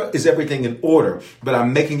 Not only is everything in order, but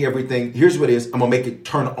I'm making everything, here's what it is, I'm going to make it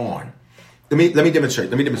turn on. Let me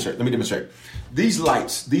demonstrate. These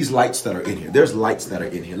lights that are in here, there's lights that are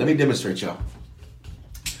in here. Let me demonstrate, y'all.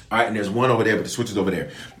 All right, and there's one over there, but the switch is over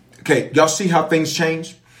there. Okay, y'all see how things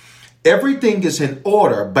change? Everything is in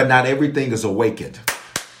order, but not everything is awakened.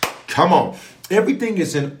 Come on. Everything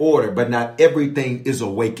is in order, but not everything is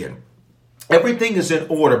awakened. Everything is in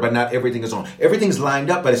order, but not everything is on. Everything's lined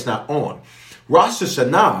up, but it's not on. Rosh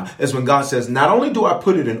Hashanah is when God says, not only do I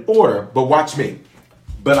put it in order, but watch me,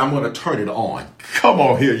 but I'm going to turn it on. Come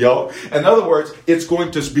on here, y'all. In other words, it's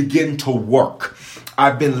going to begin to work.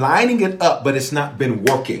 I've been lining it up, but it's not been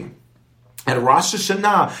working. At Rosh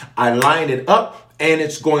Hashanah, I line it up and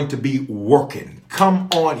it's going to be working. Come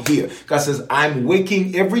on here. God says, I'm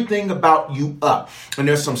waking everything about you up. And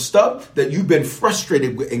there's some stuff that you've been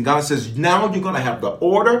frustrated with. And God says, now you're going to have the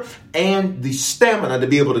order and the stamina to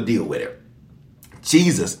be able to deal with it.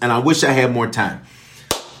 Jesus. And I wish I had more time.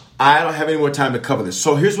 I don't have any more time to cover this.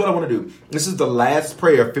 So here's what I want to do. This is the last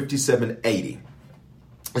prayer of 5780.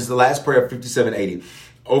 This is the last prayer of 5780.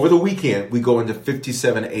 Over the weekend, we go into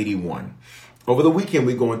 5781. Over the weekend,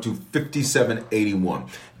 we go into 5781.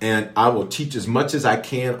 And I will teach as much as I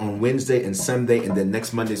can on Wednesday and Sunday and then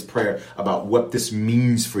next Monday's prayer about what this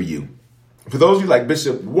means for you. For those of you like,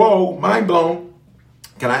 Bishop, whoa, mind blown.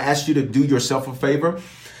 Can I ask you to do yourself a favor?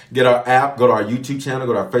 Get our app, go to our YouTube channel,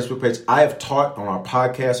 go to our Facebook page. I have taught on our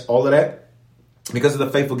podcast, all of that. Because of the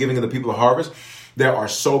faithful giving of the people of Harvest, there are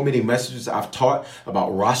so many messages I've taught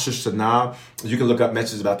about Rosh Hashanah. You can look up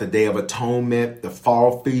messages about the Day of Atonement, the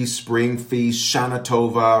Fall Feast, Spring Feast, Shana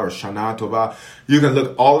Tova or Shana Tova. You can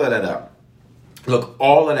look all of that up. Look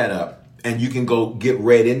all of that up. And you can go get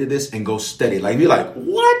read into this and go study. Like, you're like,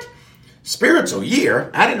 what? Spiritual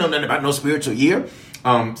year? I didn't know nothing about no spiritual year.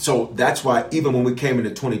 So that's why even when we came into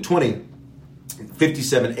 2020,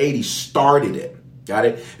 5780 started it. Got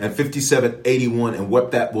it? And 5781 and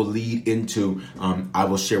what that will lead into, I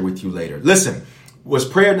will share with you later. Listen, was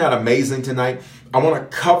prayer not amazing tonight? I want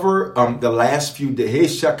to cover the last few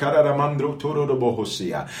days. I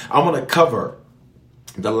want to cover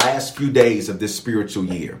the last few days of this spiritual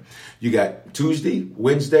year. You got Tuesday,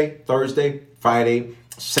 Wednesday, Thursday, Friday,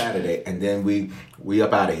 Saturday, and then we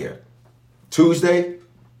up out of here. Tuesday,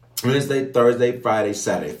 Wednesday, Thursday, Friday,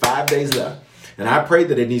 Saturday. 5 days left. And I pray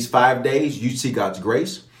that in these 5 days, you see God's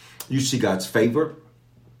grace, you see God's favor,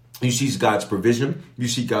 you see God's provision, you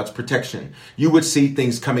see God's protection. You would see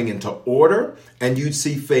things coming into order and you'd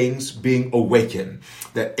see things being awakened,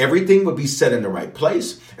 that everything would be set in the right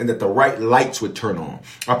place and that the right lights would turn on.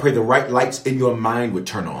 I pray the right lights in your mind would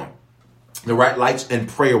turn on. The right lights and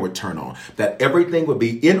prayer would turn on, that everything would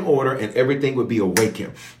be in order and everything would be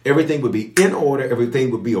awakened. Everything would be in order. Everything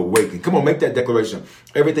would be awakened. Come on, make that declaration.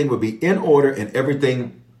 Everything would be in order and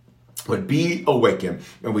everything would be awakened.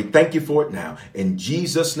 And we thank you for it now. In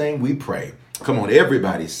Jesus' name we pray. Come on,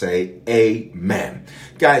 everybody say amen.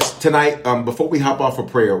 Guys, tonight, before we hop off for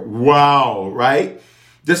prayer, wow, right?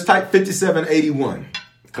 Just type 5781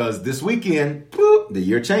 because this weekend, the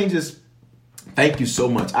year changes. Thank you so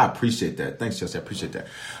much. I appreciate that. Thanks, Chelsea. I appreciate that.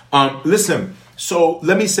 Listen, so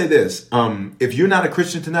let me say this. If you're not a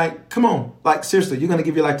Christian tonight, come on. Like, seriously, you're going to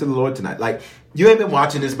give your life to the Lord tonight. Like, you ain't been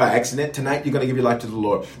watching this by accident. Tonight, you're going to give your life to the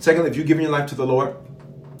Lord. Secondly, if you're giving your life to the Lord,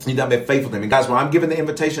 you've not been faithful to him. And guys, when I'm giving the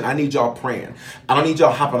invitation, I need y'all praying. I don't need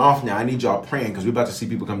y'all hopping off now. I need y'all praying because we're about to see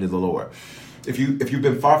people come to the Lord. If you've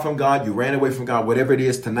been far from God, you ran away from God, whatever it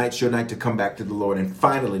is, tonight's your night to come back to the Lord. And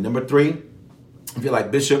finally, number 3, if you're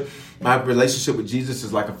like, Bishop, my relationship with Jesus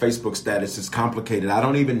is like a Facebook status. It's complicated. I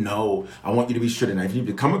don't even know. I want you to be sure tonight. If you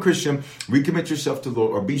become a Christian, recommit yourself to the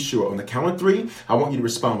Lord, or be sure. On the count of 3, I want you to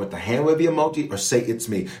respond with the hand wavy emoji or say it's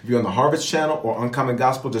me. If you're on the Harvest channel or Uncommon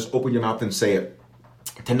Gospel, just open your mouth and say it.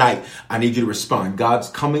 Tonight, I need you to respond. God's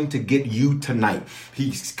coming to get you tonight.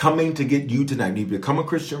 He's coming to get you tonight. You become a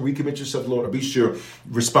Christian, recommit yourself to the Lord, or be sure.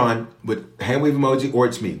 Respond with hand wave emoji or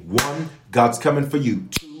it's me. 1, God's coming for you.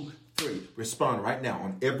 2, 3. Respond right now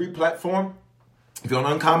on every platform. If you're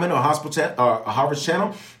on Uncommon or Harvest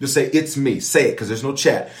Channel, just say, it's me. Say it, because there's no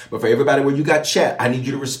chat. But for everybody where you got chat, I need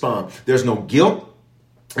you to respond. There's no guilt.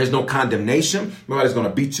 There's no condemnation. Nobody's going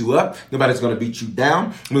to beat you up. Nobody's going to beat you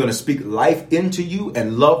down. We're going to speak life into you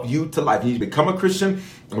and love you to life. You need to become a Christian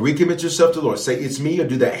and recommit yourself to the Lord. Say, it's me, or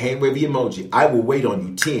do that hand wavy emoji. I will wait on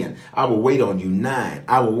you. 10. I will wait on you. 9.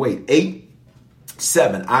 I will wait. 8.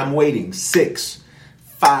 7. I'm waiting. 6.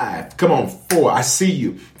 5. Come on. 4. I see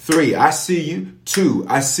you. 3. I see you. 2.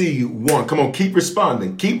 I see you. 1. Come on. Keep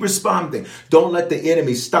responding. Keep responding. Don't let the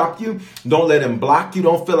enemy stop you. Don't let him block you.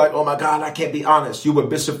 Don't feel like, oh my God, I can't be honest. You were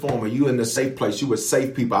Bishop Foreman. You in the safe place. You were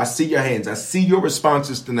safe people. I see your hands. I see your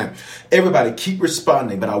responses tonight. Everybody keep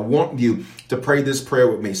responding. But I want you to pray this prayer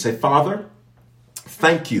with me. Say, Father,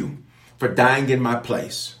 thank you for dying in my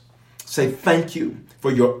place. Say, thank you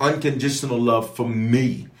for your unconditional love for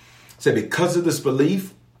me. Say, because of this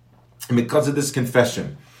belief and because of this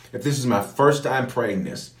confession, if this is my first time praying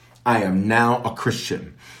this, I am now a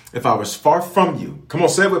Christian. If I was far from you, come on,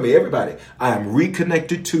 say it with me, everybody. I am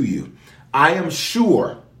reconnected to you. I am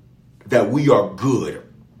sure that we are good.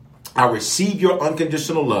 I receive your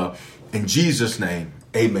unconditional love. In Jesus' name,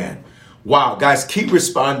 amen. Wow, guys, keep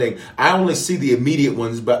responding. I only see the immediate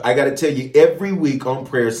ones, but I got to tell you, every week on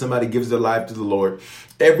prayer, somebody gives their life to the Lord.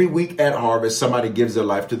 Every week at Harvest, somebody gives their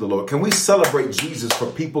life to the Lord. Can we celebrate Jesus for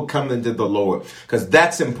people coming to the Lord? Because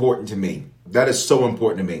that's important to me. That is so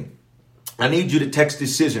important to me. I need you to text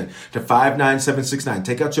decision to 59769.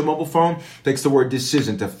 Take out your mobile phone, text the word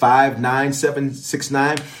decision to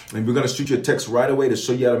 59769. And we're going to shoot you a text right away to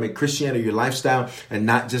show you how to make Christianity your lifestyle and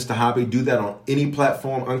not just a hobby. Do that on any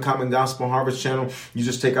platform, Uncommon Gospel Harvest Channel. You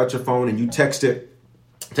just take out your phone and you text it.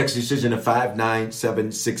 Text decision to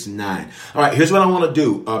 59769. All right, here's what I want to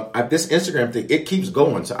do. This Instagram thing, it keeps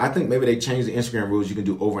going. So I think maybe they changed the Instagram rules. You can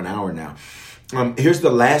do over an hour now. Here's the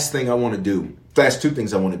last thing I want to do. Last 2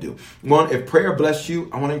 things I want to do. One, if prayer bless you,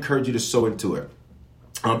 I want to encourage you to sow into it.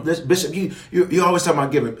 Bishop, you always talk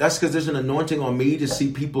about giving. That's because there's an anointing on me to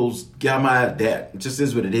see people's get out of debt. It just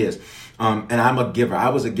is what it is. And I'm a giver.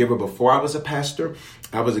 I was a giver before I was a pastor.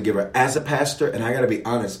 I was a giver as a pastor. And I got to be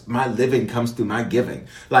honest, my living comes through my giving.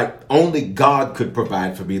 Like only God could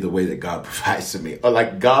provide for me the way that God provides for me. Or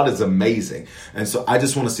like God is amazing. And so I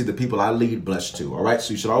just want to see the people I lead blessed too. All right.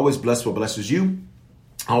 So you should always bless what blesses you.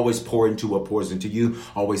 Always pour into what pours into you.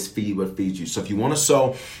 Always feed what feeds you. So if you want to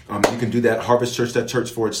sow, you can do that.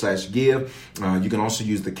 harvestchurch.church/give. You can also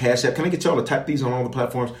use the Cash App. Can I get y'all to type these on all the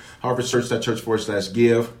platforms?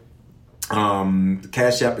 harvestchurch.church/give. The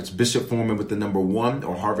Cash App, it's Bishop Foreman with the number 1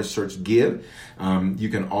 or Harvest Church Give. You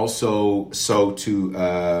can also sow to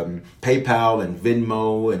PayPal and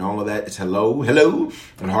Venmo and all of that. It's hello,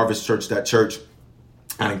 and harvestchurch.church.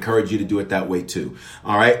 I encourage you to do it that way too.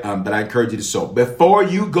 All right. But I encourage you to sow. Before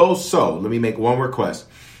you go sow, let me make one request.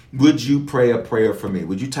 Would you pray a prayer for me?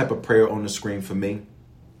 Would you type a prayer on the screen for me?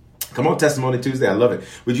 Come on, Testimony Tuesday. I love it.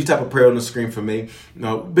 Would you type a prayer on the screen for me?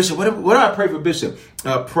 No, Bishop, what do I pray for Bishop?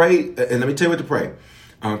 Pray, and let me tell you what to pray.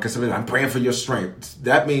 Because I'm praying for your strength.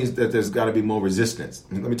 That means that there's got to be more resistance.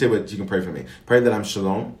 Let me tell you what you can pray for me. Pray that I'm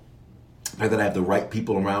shalom. Pray that I have the right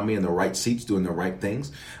people around me in the right seats doing the right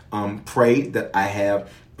things. Pray that I have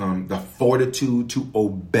the fortitude to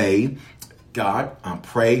obey God.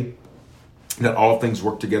 Pray that all things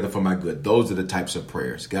work together for my good. Those are the types of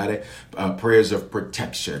prayers. Got it? Prayers of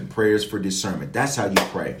protection, prayers for discernment. That's how you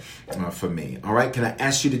pray for me. All right. Can I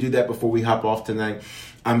ask you to do that before we hop off tonight?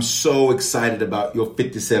 I'm so excited about your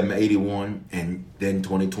 5781 and then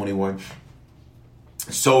 2021.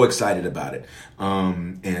 So excited about it. I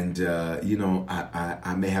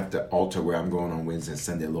may have to alter where I'm going on Wednesday and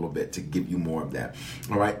Sunday a little bit to give you more of that.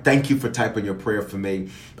 All right. Thank you for typing your prayer for me.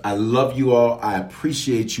 I love you all. I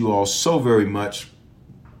appreciate you all so very much.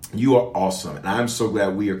 You are awesome. And I'm so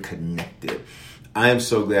glad we are connected. I am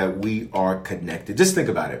so glad we are connected. Just think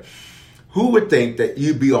about it. Who would think that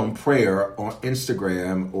you'd be on prayer on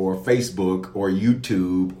Instagram or Facebook or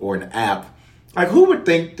YouTube or an app? Like, who would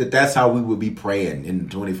think that that's how we would be praying in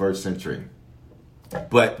the 21st century?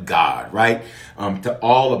 But God, right? To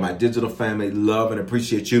all of my digital family, love and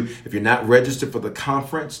appreciate you. If you're not registered for the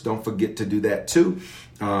conference, don't forget to do that too.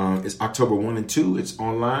 It's October 1 and 2. It's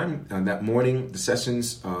online. That morning, the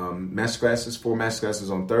sessions, master classes, 4 master classes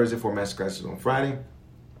on Thursday, 4 master classes on Friday.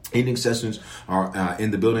 Evening sessions are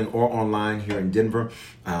in the building or online here in Denver.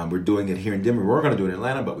 We're doing it here in Denver. We're going to do it in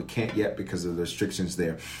Atlanta, but we can't yet because of the restrictions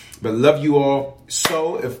there. But love you all.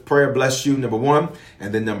 So if prayer bless you, number 1,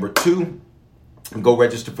 and then number 2, and go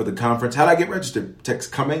register for the conference. How do I get registered?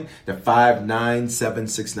 Text coming to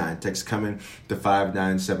 59769. Text coming to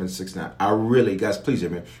 59769. I really, guys, please hear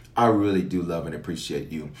me. I really do love and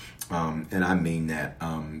appreciate you. And I mean that.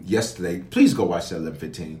 Yesterday, please go watch that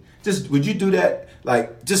 11:15. Would you do that?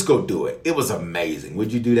 Just go do it. It was amazing.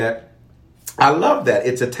 Would you do that? I love that.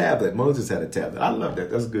 It's a tablet. Moses had a tablet. I love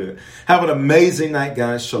that. That's good. Have an amazing night,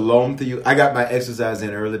 guys. Shalom to you. I got my exercise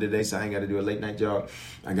in early today, so I ain't got to do a late night job.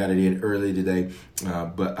 I got it in early today,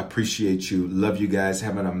 but I appreciate you. Love you guys.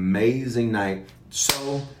 Have an amazing night.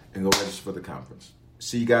 And go register for the conference.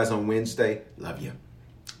 See you guys on Wednesday. Love you.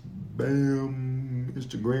 Bam.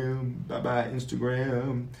 Instagram. Bye-bye,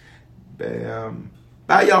 Instagram. Bam.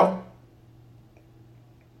 Bye, y'all.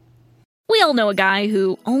 We all know a guy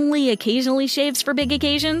who only occasionally shaves for big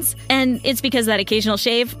occasions, and it's because that occasional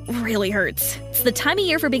shave really hurts. It's the time of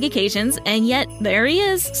year for big occasions, and yet there he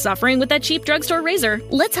is, suffering with that cheap drugstore razor.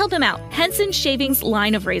 Let's help him out. Henson Shaving's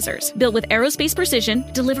line of razors, built with aerospace precision,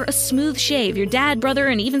 deliver a smooth shave your dad, brother,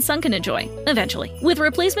 and even son can enjoy, eventually. With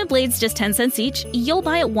replacement blades just 10 cents each, you'll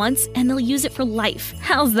buy it once, and they'll use it for life.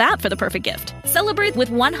 How's that for the perfect gift? Celebrate with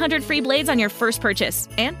 100 free blades on your first purchase,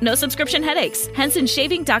 and no subscription headaches.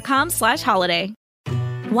 HensonShaving.com/holiday.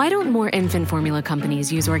 Why don't more infant formula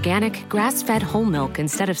companies use organic, grass-fed whole milk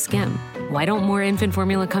instead of skim? Why don't more infant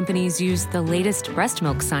formula companies use the latest breast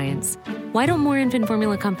milk science? Why don't more infant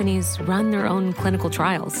formula companies run their own clinical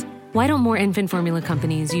trials? Why don't more infant formula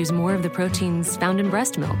companies use more of the proteins found in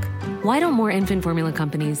breast milk? Why don't more infant formula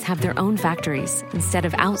companies have their own factories instead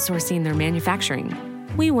of outsourcing their manufacturing?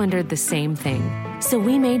 We wondered the same thing. So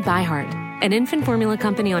we made ByHeart, an infant formula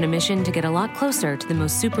company on a mission to get a lot closer to the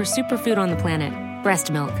most superfood on the planet,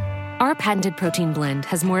 breast milk. Our patented protein blend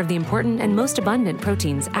has more of the important and most abundant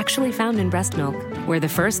proteins actually found in breast milk. We're the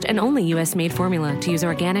first and only U.S.-made formula to use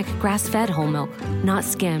organic, grass-fed whole milk, not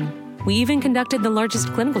skim. We even conducted the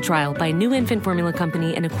largest clinical trial by a new infant formula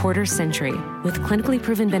company in a quarter century, with clinically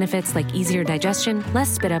proven benefits like easier digestion, less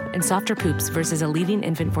spit up, and softer poops versus a leading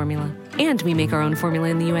infant formula. And we make our own formula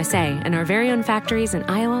in the USA and our very own factories in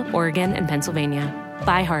Iowa, Oregon, and Pennsylvania.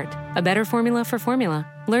 ByHeart, a better formula for formula.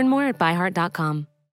 Learn more at byheart.com.